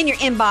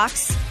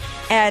inbox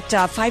at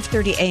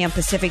 5:30 a.m.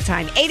 Pacific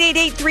time.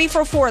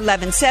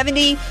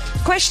 888-344-1170.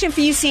 Question for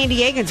you, San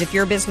Diegans, if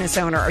you're a business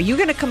owner. Are you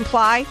going to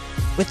comply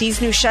with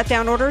these new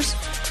shutdown orders?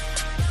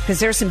 Because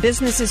there are some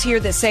businesses here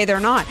that say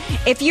they're not.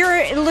 If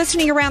you're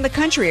listening around the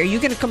country, are you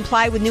going to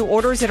comply with new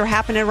orders that are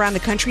happening around the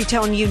country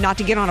telling you not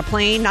to get on a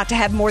plane, not to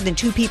have more than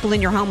 2 people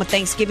in your home at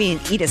Thanksgiving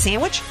and eat a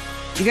sandwich?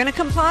 You're going to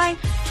comply?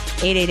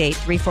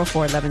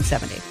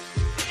 888-344-1170.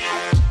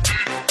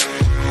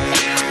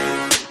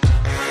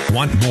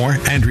 Want more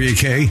Andrea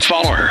Kaye?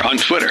 Follow her on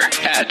Twitter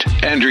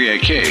at Andrea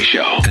Kaye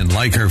Show. And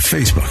like her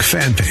Facebook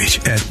fan page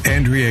at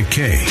Andrea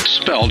Kaye.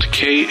 Spelled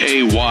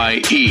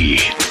Kaye.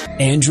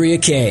 Andrea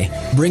Kaye,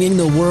 bringing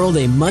the world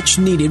a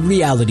much-needed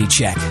reality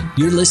check.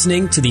 You're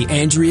listening to The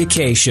Andrea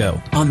Kaye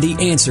Show on The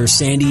Answer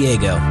San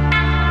Diego.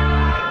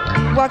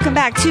 Welcome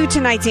back to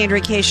tonight's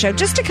Andrea Kaye Show.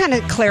 Just to kind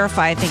of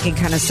clarify, I think, and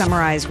kind of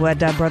summarize what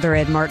Brother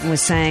Ed Martin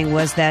was saying,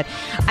 was that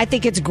I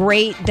think it's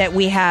great that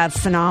we have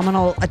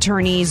phenomenal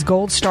attorneys,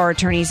 gold star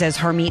attorneys, as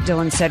Harmeet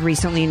Dillon said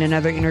recently in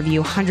another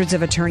interview, hundreds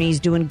of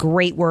attorneys doing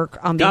great work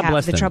on behalf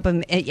of the Trump.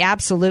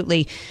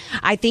 Absolutely.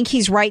 I think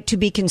he's right to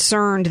be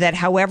concerned that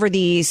however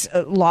these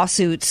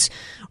lawsuits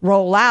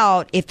roll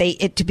out,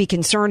 to be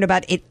concerned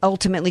about it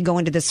ultimately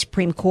going to the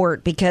Supreme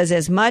Court, because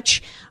as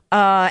much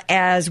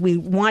as we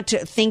want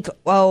to think,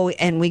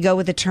 and we go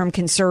with the term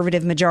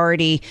conservative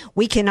majority,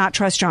 we cannot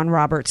trust John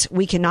Roberts.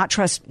 We cannot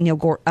trust Neil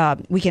Gore.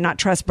 We cannot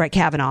trust Brett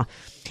Kavanaugh.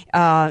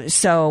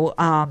 So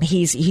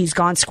he's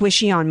gone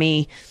squishy on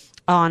me.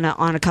 on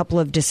a couple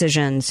of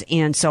decisions,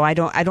 and so I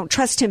don't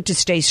trust him to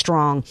stay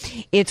strong.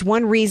 It's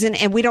one reason,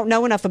 and we don't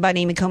know enough about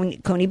Amy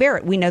Coney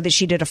Barrett. We know that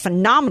she did a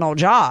phenomenal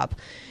job.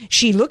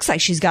 She looks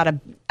like she's got you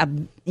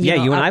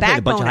and I played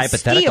a bunch of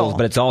hypotheticals,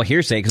 but it's all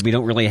hearsay because we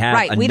don't really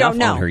have enough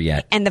on her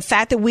yet. And the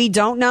fact that we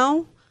don't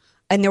know,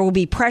 and there will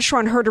be pressure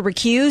on her to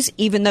recuse,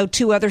 even though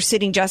 2 other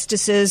sitting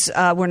justices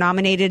were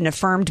nominated and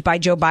affirmed by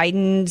Joe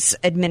Biden's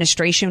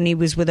administration when he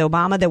was with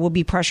Obama, there will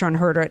be pressure on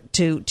her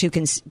to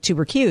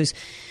recuse.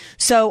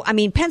 So, I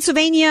mean,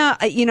 Pennsylvania,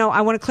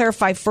 I want to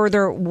clarify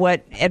further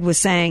what Ed was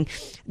saying.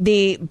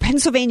 The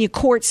Pennsylvania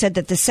court said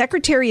that the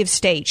Secretary of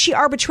State, she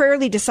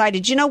arbitrarily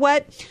decided, you know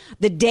what?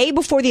 The day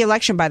before the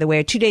election, by the way,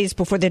 or 2 days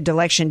before the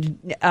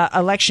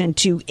election,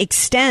 to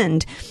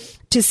extend,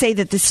 to say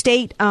that the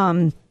state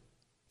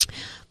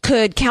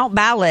could count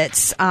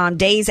ballots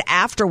days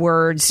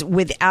afterwards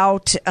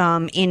without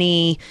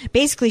any.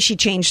 Basically, she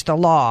changed the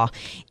law,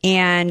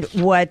 and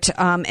what,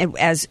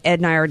 as Ed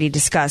and I already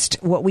discussed,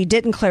 what we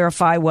didn't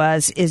clarify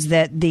is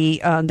that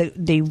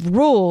they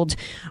ruled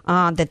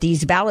that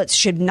these ballots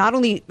should not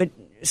only.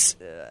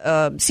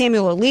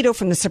 Samuel Alito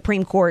from the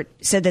Supreme Court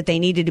said that they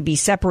needed to be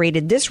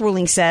separated. This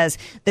ruling says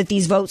that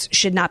these votes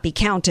should not be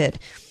counted.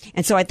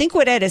 And so I think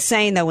what Ed is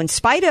saying, though, in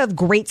spite of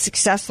great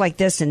success like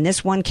this in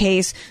this one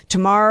case,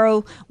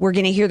 tomorrow we're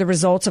going to hear the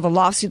results of a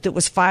lawsuit that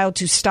was filed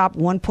to stop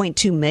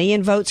 1.2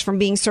 million votes from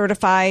being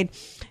certified.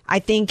 I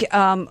think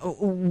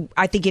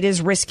it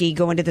is risky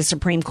going to the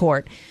Supreme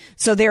Court.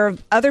 So there are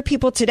other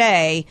people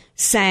today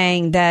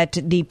saying that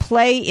the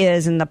play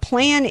is and the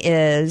plan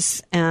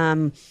is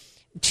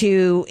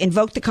to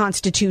invoke the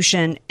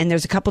Constitution, and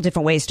there's a couple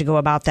different ways to go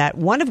about that.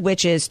 One of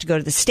which is to go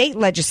to the state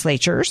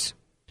legislatures.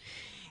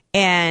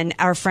 And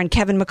our friend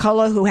Kevin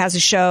McCullough, who has a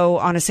show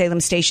on a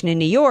Salem station in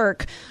New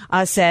York,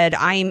 said,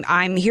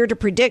 I'm here to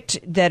predict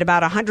that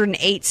about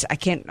 108,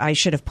 I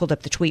should have pulled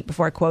up the tweet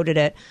before I quoted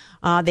it,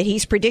 that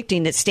he's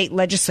predicting that state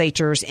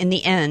legislatures in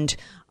the end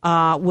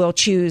will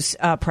choose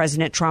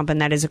President Trump, and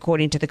that is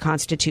according to the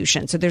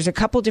Constitution. So there's a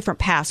couple different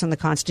paths on the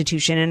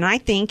Constitution, and I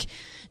think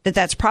that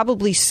that's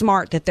probably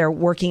smart that they're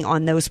working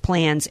on those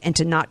plans and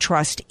to not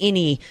trust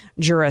any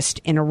jurist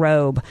in a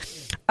robe.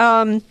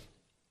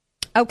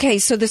 Okay,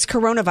 so this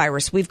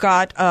coronavirus, we've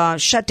got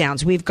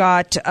shutdowns. We've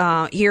got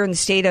here in the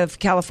state of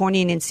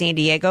California and in San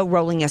Diego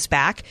rolling us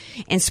back,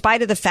 in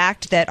spite of the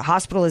fact that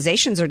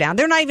hospitalizations are down.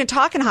 They're not even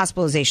talking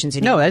hospitalizations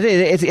anymore. No,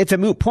 it's a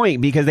moot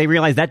point because they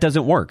realize that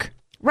doesn't work.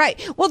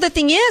 Right. Well, the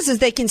thing is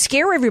they can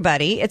scare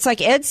everybody. It's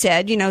like Ed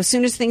said, as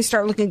soon as things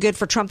start looking good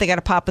for Trump, they got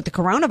to pop with the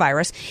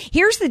coronavirus.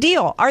 Here's the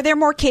deal. Are there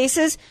more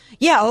cases?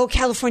 Yeah.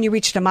 California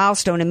reached a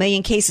milestone, 1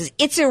 million cases.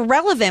 It's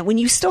irrelevant when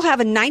you still have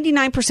a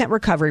 99%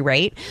 recovery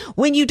rate.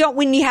 When you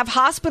have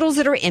hospitals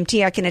that are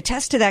empty. I can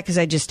attest to that because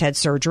I just had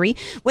surgery.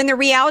 When the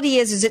reality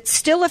is it's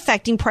still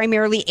affecting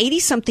primarily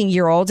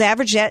 80-something-year-olds,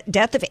 average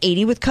death of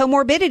 80 with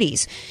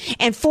comorbidities.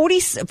 And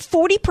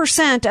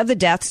 40% of the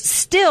deaths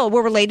still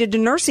were related to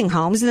nursing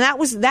homes. And that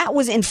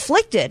was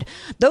inflicted.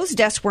 Those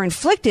deaths were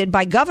inflicted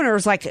by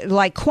governors like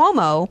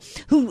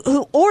Cuomo,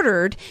 who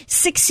ordered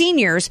 6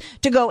 seniors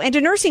to go into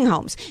nursing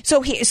homes.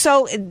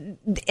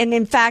 And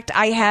in fact,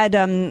 I had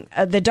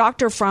the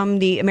doctor from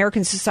the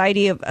American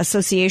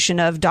Association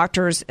of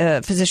Doctors,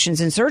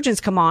 Physicians and Surgeons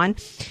come on,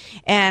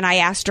 and I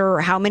asked her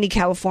how many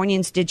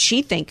Californians did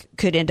she think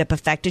could end up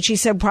affected. She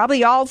said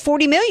probably all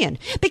 40 million,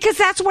 because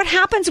that's what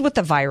happens with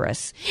the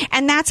virus,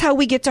 and that's how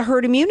we get to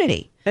herd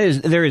immunity.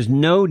 There is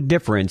no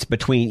difference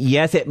between,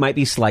 yes, it might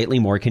be slightly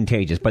more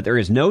contagious, but there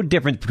is no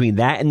difference between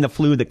that and the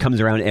flu that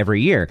comes around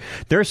every year.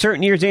 There are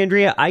certain years,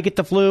 Andrea, I get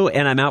the flu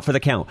and I'm out for the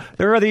count.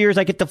 There are other years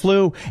I get the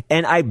flu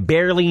and I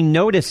barely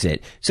notice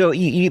it. So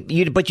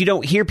but you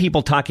don't hear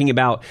people talking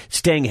about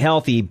staying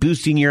healthy,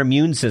 boosting your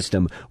immune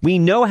system. We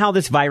know how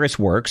this virus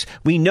works.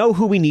 We know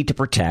who we need to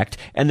protect,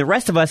 and the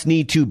rest of us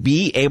need to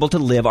be able to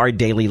live our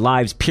daily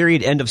lives,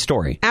 period, end of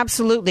story.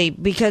 Absolutely,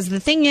 because the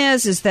thing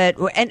is that,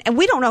 and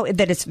we don't know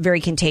that it's very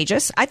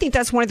contagious. I think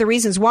that's one of the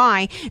reasons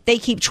why they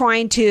keep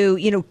trying to,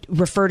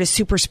 refer to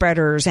super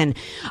spreaders and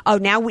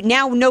now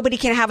nobody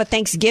can have a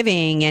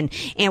Thanksgiving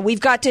and we've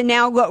got to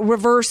now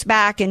reverse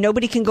back and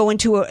nobody can go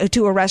into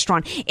a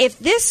restaurant.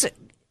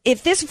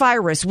 If this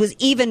virus was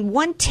even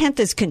 1/10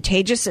 as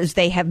contagious as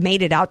they have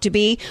made it out to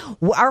be,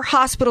 our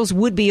hospitals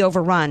would be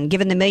overrun,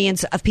 given the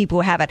millions of people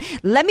who have it.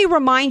 Let me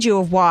remind you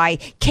of why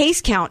case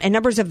count and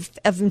numbers of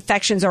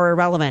infections are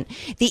irrelevant.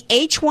 The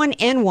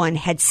H1N1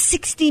 had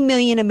 60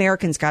 million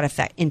Americans got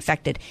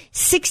infected.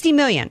 60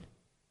 million.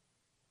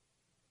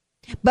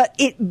 But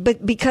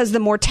because the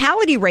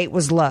mortality rate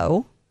was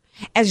low,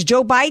 as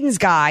Joe Biden's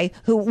guy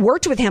who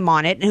worked with him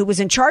on it and who was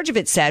in charge of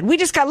it said, we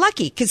just got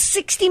lucky because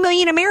 60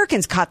 million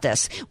Americans caught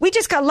this. We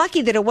just got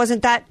lucky that it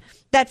wasn't that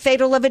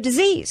fatal of a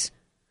disease.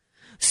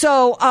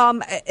 So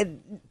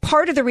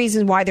part of the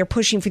reason why they're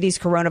pushing for these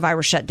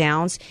coronavirus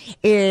shutdowns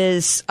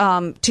is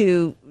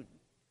to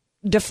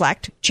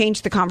deflect,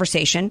 change the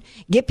conversation,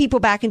 get people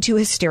back into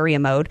hysteria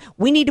mode.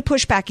 We need to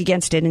push back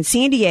against it in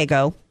San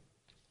Diego.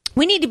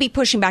 We need to be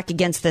pushing back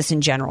against this in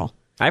general.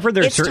 I've heard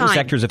there are It's certain time.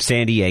 sectors of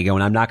San Diego,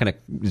 and I'm not going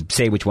to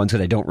say which ones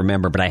because I don't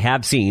remember, but I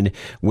have seen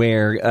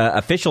where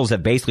officials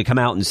have basically come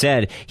out and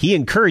said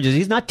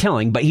he's not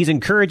telling, but he's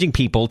encouraging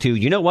people to,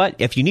 you know what,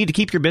 if you need to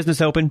keep your business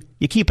open,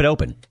 you keep it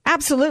open.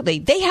 Absolutely.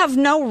 They have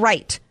no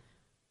right.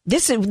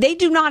 They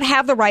do not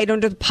have the right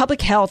under the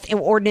public health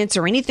ordinance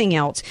or anything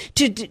else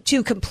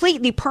to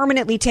completely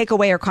permanently take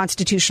away our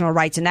constitutional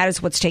rights, and that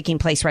is what's taking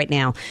place right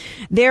now.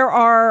 There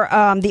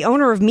are the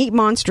owner of Meat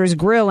Monsters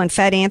Grill and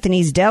Fat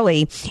Anthony's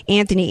Deli,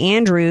 Anthony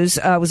Andrews,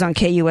 was on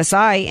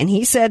KUSI, and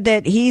he said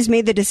that he's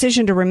made the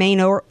decision to remain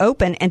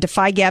open and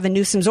defy Gavin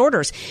Newsom's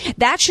orders.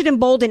 That should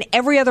embolden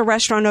every other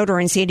restaurant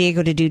owner in San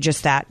Diego to do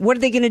just that. What are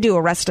they going to do?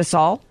 Arrest us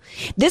all?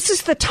 This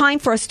is the time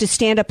for us to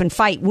stand up and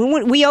fight.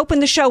 When we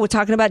opened the show, we're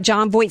talking about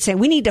John Voight saying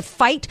we need to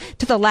fight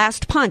to the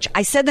last punch.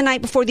 I said the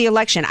night before the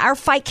election, our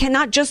fight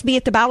cannot just be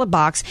at the ballot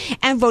box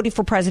and voting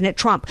for President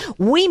Trump.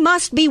 We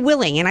must be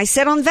willing, and I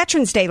said on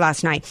Veterans Day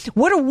last night,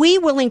 what are we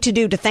willing to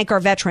do to thank our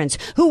veterans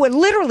who are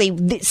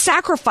literally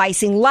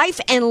sacrificing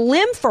life and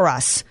limb for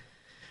us?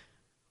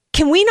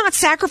 Can we not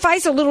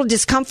sacrifice a little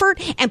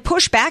discomfort and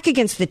push back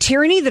against the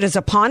tyranny that is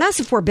upon us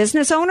if we're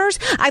business owners?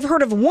 I've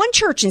heard of one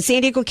church in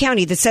San Diego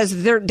County that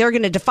says they're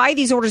going to defy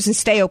these orders and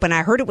stay open.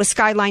 I heard it was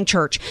Skyline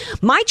Church.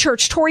 My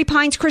church, Torrey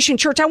Pines Christian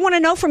Church, I want to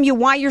know from you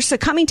why you're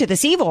succumbing to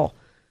this evil.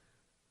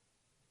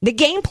 The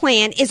game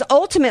plan is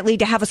ultimately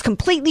to have us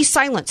completely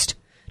silenced,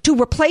 to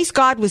replace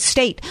God with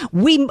state.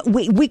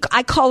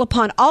 I call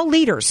upon all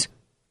leaders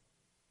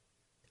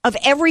of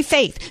every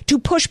faith to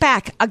push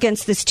back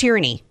against this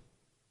tyranny.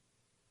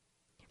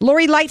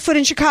 Lori Lightfoot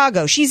in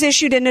Chicago, she's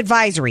issued an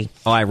advisory.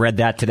 Oh, I read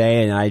that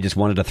today, and I just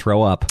wanted to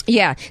throw up.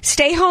 Yeah.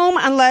 Stay home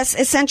unless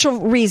essential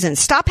reasons.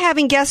 Stop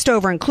having guests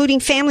over, including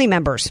family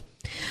members.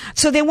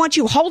 So they want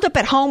you holed up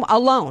at home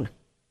alone.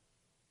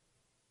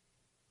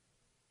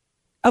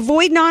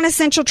 Avoid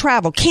non-essential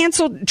travel.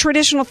 Cancel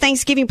traditional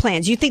Thanksgiving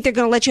plans. You think they're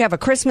going to let you have a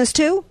Christmas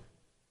too?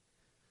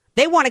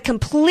 They want to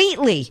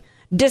completely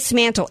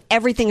dismantle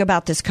everything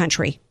about this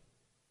country.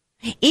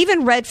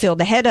 Even Redfield,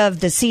 the head of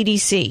the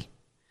CDC,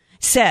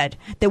 said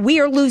that we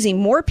are losing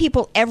more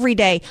people every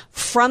day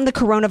from the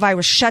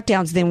coronavirus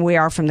shutdowns than we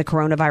are from the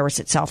coronavirus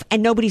itself.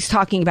 And nobody's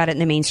talking about it in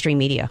the mainstream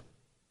media.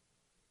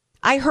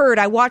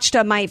 I watched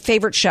my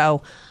favorite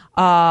show,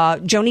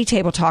 Joni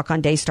Table Talk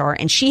on Daystar,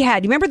 and she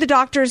had, you remember the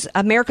doctors,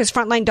 America's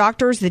Frontline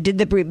Doctors that did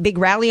the big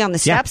rally on the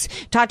steps,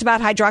 talked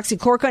about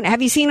hydroxychloroquine.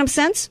 Have you seen them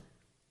since?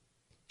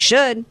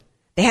 Should.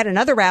 They had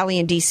another rally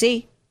in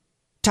D.C.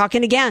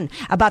 talking again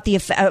about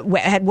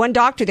had one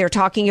doctor there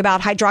talking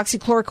about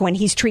hydroxychloroquine.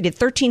 He's treated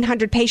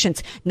 1,300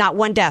 patients, not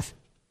one death.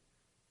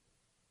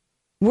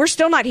 We're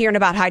still not hearing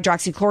about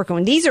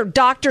hydroxychloroquine. These are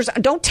doctors.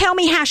 Don't tell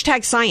me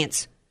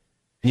 #science.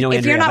 You know,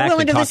 Andrea, I've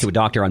actually talked to a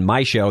doctor on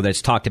my show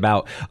that's talked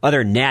about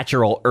other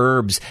natural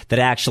herbs that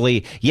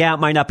actually, it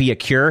might not be a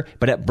cure,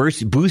 but it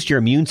boosts your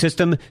immune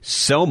system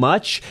so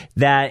much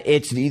that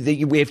if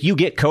you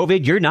get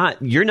COVID, you're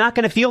not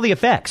going to feel the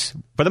effects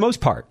for the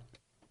most part.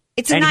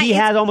 He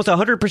has almost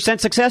 100%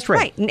 success rate.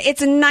 Right.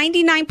 It's a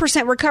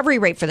 99% recovery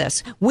rate for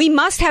this. We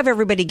must have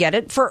everybody get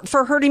it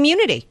for herd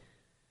immunity.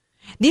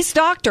 This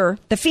doctor,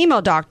 the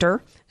female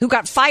doctor, who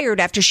got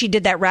fired after she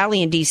did that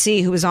rally in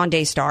D.C., who was on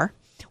Daystar,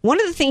 one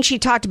of the things she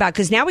talked about,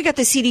 because now we got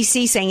the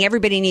CDC saying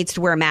everybody needs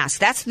to wear a mask.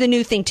 That's the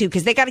new thing, too,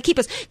 because they got to keep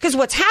us. Because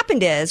what's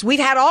happened is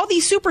we've had all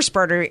these super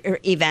spreader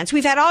events.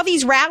 We've had all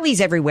these rallies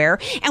everywhere,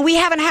 and we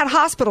haven't had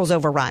hospitals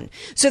overrun.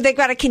 So they've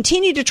got to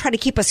continue to try to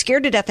keep us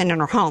scared to death in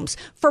our homes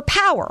for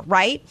power,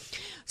 right?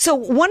 So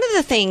one of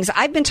the things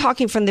I've been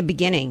talking from the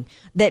beginning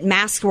that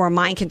masks were a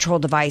mind control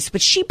device,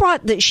 but she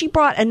brought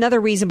another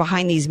reason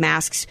behind these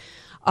masks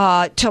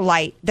to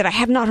light that I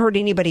have not heard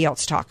anybody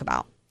else talk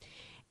about.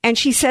 And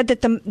she said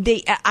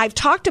that I've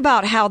talked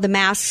about how the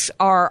masks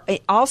are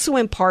also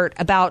in part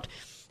about,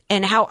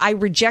 and how I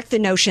reject the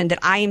notion that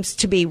I am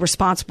to be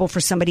responsible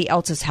for somebody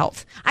else's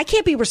health. I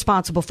can't be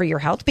responsible for your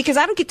health because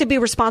I don't get to be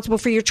responsible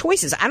for your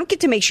choices. I don't get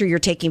to make sure you're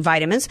taking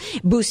vitamins,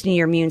 boosting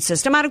your immune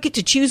system. I don't get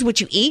to choose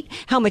what you eat,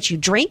 how much you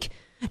drink.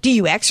 Do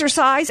you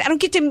exercise? I don't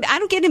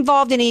get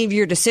involved in any of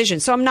your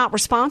decisions, so I'm not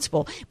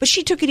responsible. But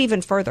she took it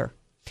even further.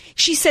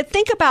 She said,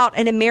 think about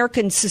an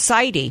American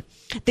society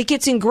that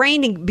gets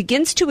ingrained and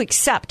begins to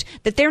accept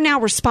that they're now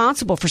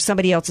responsible for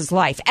somebody else's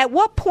life. At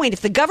what point,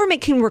 if the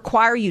government can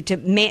require you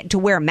to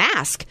wear a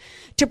mask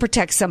to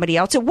protect somebody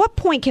else, at what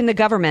point can the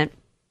government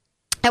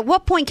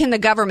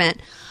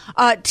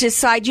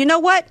decide, you know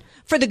what?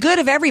 For the good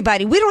of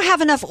everybody, we don't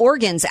have enough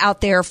organs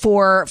out there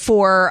for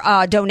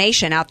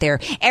donation out there.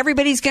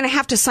 Everybody's going to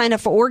have to sign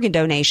up for organ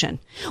donation.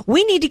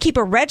 We need to keep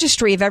a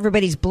registry of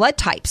everybody's blood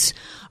types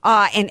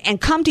and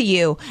come to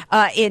you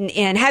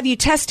and have you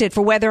tested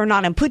for whether or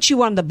not and put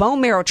you on the bone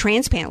marrow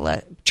transplant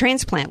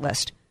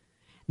list.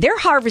 They're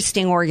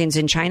harvesting organs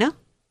in China.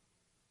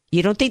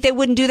 You don't think they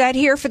wouldn't do that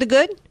here for the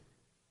good?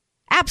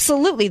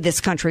 Absolutely,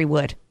 this country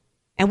would.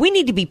 And we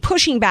need to be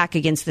pushing back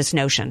against this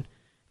notion.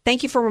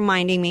 Thank you for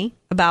reminding me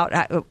about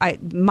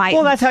my.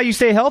 Well, that's how you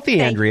stay healthy,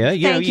 Andrea.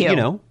 Thank you. You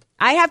know.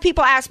 I have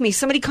people ask me,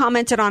 somebody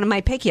commented on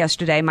my pic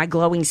yesterday, my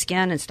glowing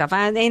skin and stuff.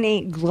 They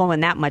ain't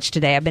glowing that much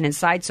today. I've been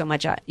inside so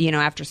much,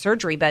 after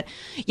surgery. But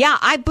yeah,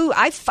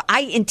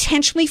 I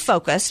intentionally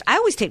focused. I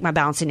always take my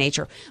Balance in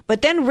Nature.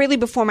 But then really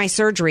before my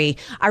surgery,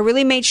 I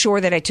really made sure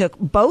that I took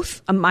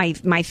both my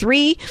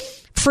 3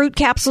 fruit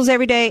capsules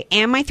every day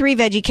and my 3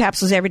 veggie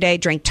capsules every day,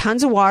 drank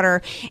tons of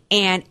water.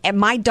 And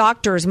my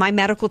doctors, my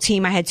medical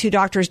team, I had 2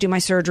 doctors do my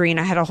surgery and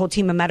I had a whole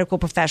team of medical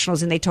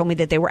professionals, and they told me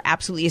that they were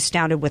absolutely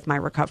astounded with my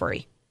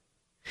recovery.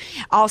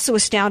 Also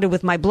astounded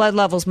with my blood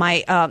levels,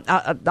 my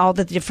all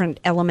the different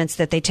elements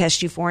that they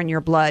test you for in your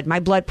blood, my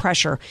blood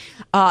pressure,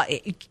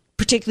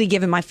 particularly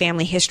given my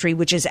family history,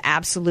 which is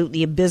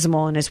absolutely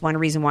abysmal and is one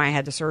reason why I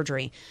had the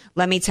surgery.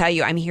 Let me tell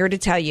you, I'm here to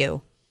tell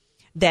you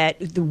that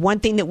the one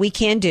thing that we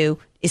can do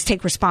is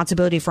take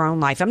responsibility for our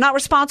own life. I'm not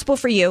responsible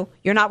for you.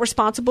 You're not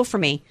responsible for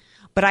me.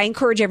 But I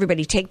encourage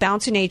everybody, take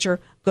Balance in Nature,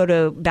 go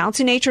to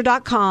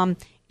balanceinnature.com,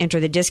 enter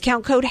the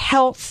discount code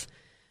HEALTH,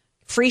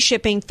 free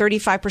shipping,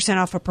 35%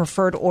 off a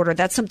preferred order.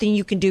 That's something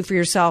you can do for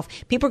yourself.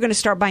 People are going to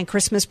start buying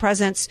Christmas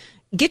presents.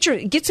 Get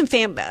some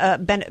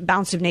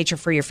Balance of Nature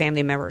for your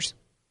family members.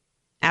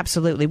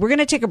 Absolutely. We're going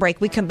to take a break.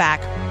 We come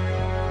back.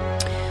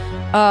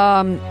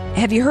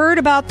 Have you heard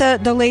about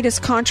the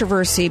latest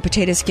controversy,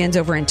 Potato Skins,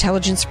 over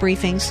intelligence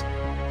briefings?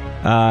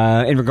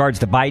 In regards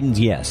to Biden's,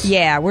 yes.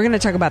 Yeah, we're going to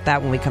talk about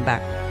that when we come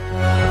back.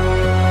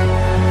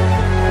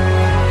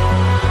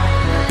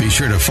 Be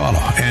sure to follow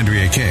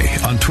Andrea Kaye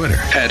on Twitter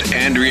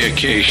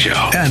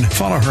 @AndreaKayeShow. and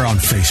follow her on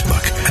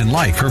Facebook and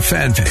like her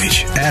fan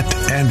page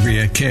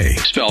 @AndreaKaye.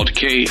 Spelled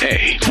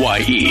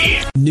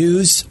Kaye.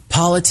 News,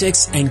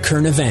 politics, and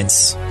current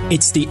events.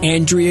 It's the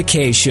Andrea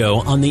Kaye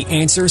Show on The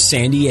Answer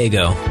San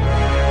Diego.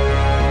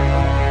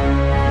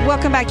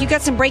 Welcome back. You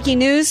got some breaking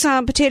news,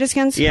 Potato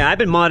Skins? Yeah, I've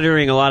been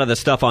monitoring a lot of the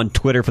stuff on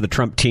Twitter for the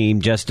Trump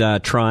team, just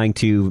trying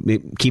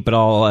to keep it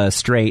all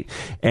straight.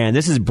 And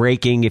this is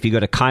breaking. If you go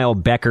to Kyle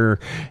Becker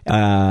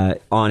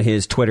on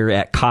his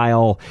Twitter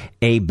 @Kyle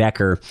A.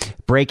 Becker,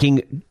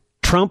 breaking: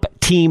 Trump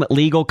team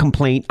legal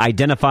complaint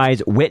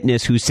identifies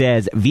witness who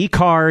says V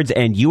cards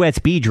and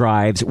USB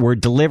drives were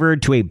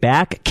delivered to a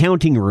back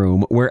counting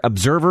room where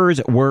observers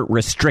were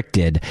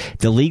restricted.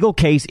 The legal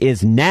case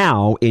is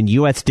now in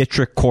U.S.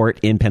 District Court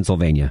in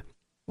Pennsylvania.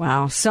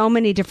 Wow, so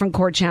many different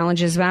court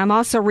challenges. But I'm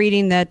also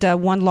reading that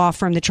one law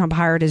firm that Trump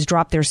hired has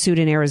dropped their suit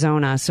in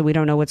Arizona, so we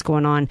don't know what's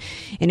going on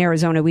in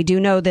Arizona. We do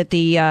know that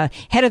the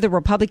head of the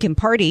Republican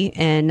Party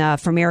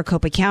from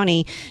Maricopa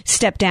County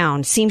stepped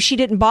down. Seems she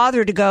didn't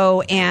bother to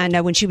go,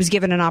 and when she was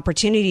given an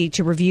opportunity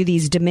to review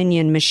these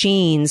Dominion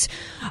machines,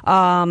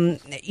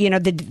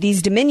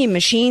 these Dominion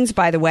machines,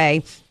 by the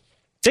way,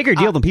 bigger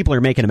deal than people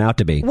are making them out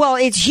to be. Well,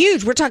 it's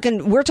huge. We're talking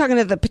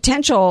of the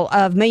potential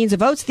of millions of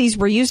votes. These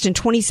were used in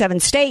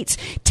 27 states.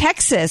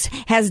 Texas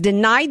has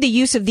denied the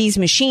use of these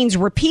machines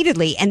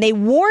repeatedly, and they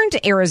warned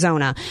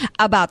Arizona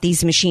about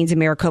these machines in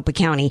Maricopa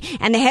County.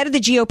 And the head of the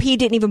GOP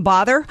didn't even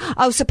bother.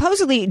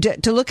 Supposedly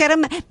to look at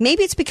them.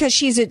 Maybe it's because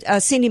she's a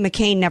Cindy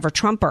McCain never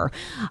Trumper.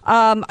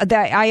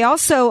 I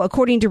also,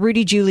 according to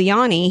Rudy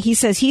Giuliani, he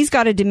says he's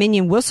got a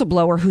Dominion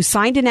whistleblower who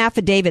signed an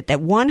affidavit that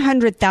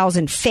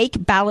 100,000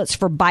 fake ballots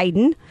for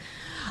Biden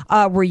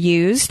were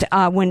used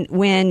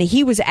when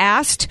he was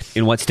asked.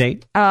 In what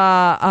state?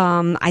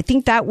 I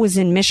think that was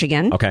in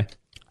Michigan. Okay.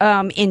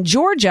 In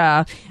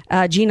Georgia,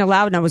 Gina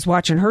Loudon, I was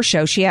watching her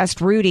show. She asked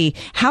Rudy,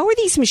 how are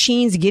these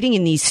machines getting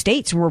in these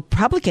states?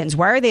 Republicans,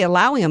 why are they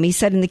allowing them? He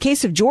said, in the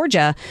case of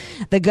Georgia,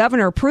 the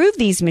governor approved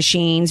these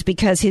machines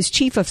because his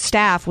chief of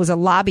staff was a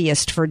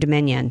lobbyist for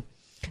Dominion.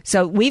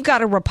 So we've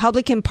got a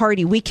Republican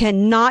Party. We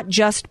cannot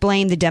just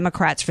blame the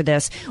Democrats for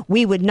this.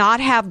 We would not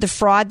have the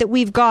fraud that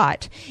we've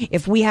got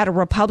if we had a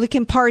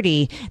Republican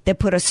Party that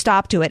put a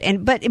stop to it.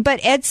 But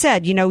Ed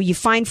said, you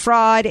find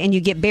fraud and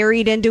you get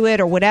buried into it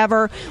or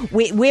whatever.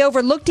 We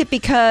overlooked it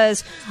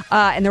because,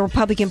 and the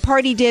Republican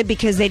Party did,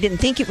 because they didn't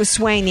think it was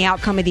swaying the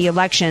outcome of the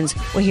elections.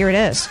 Well, here it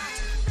is.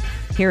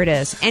 Here it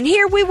is. And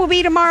here we will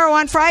be tomorrow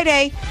on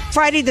Friday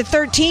the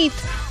 13th,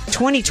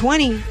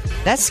 2020.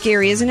 That's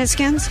scary, isn't it,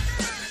 Skins?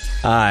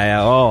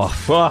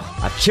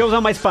 I've chills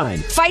on my spine.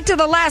 Fight to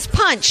the last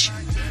punch.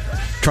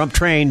 Trump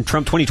train,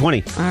 Trump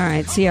 2020. All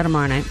right, see you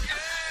tomorrow night.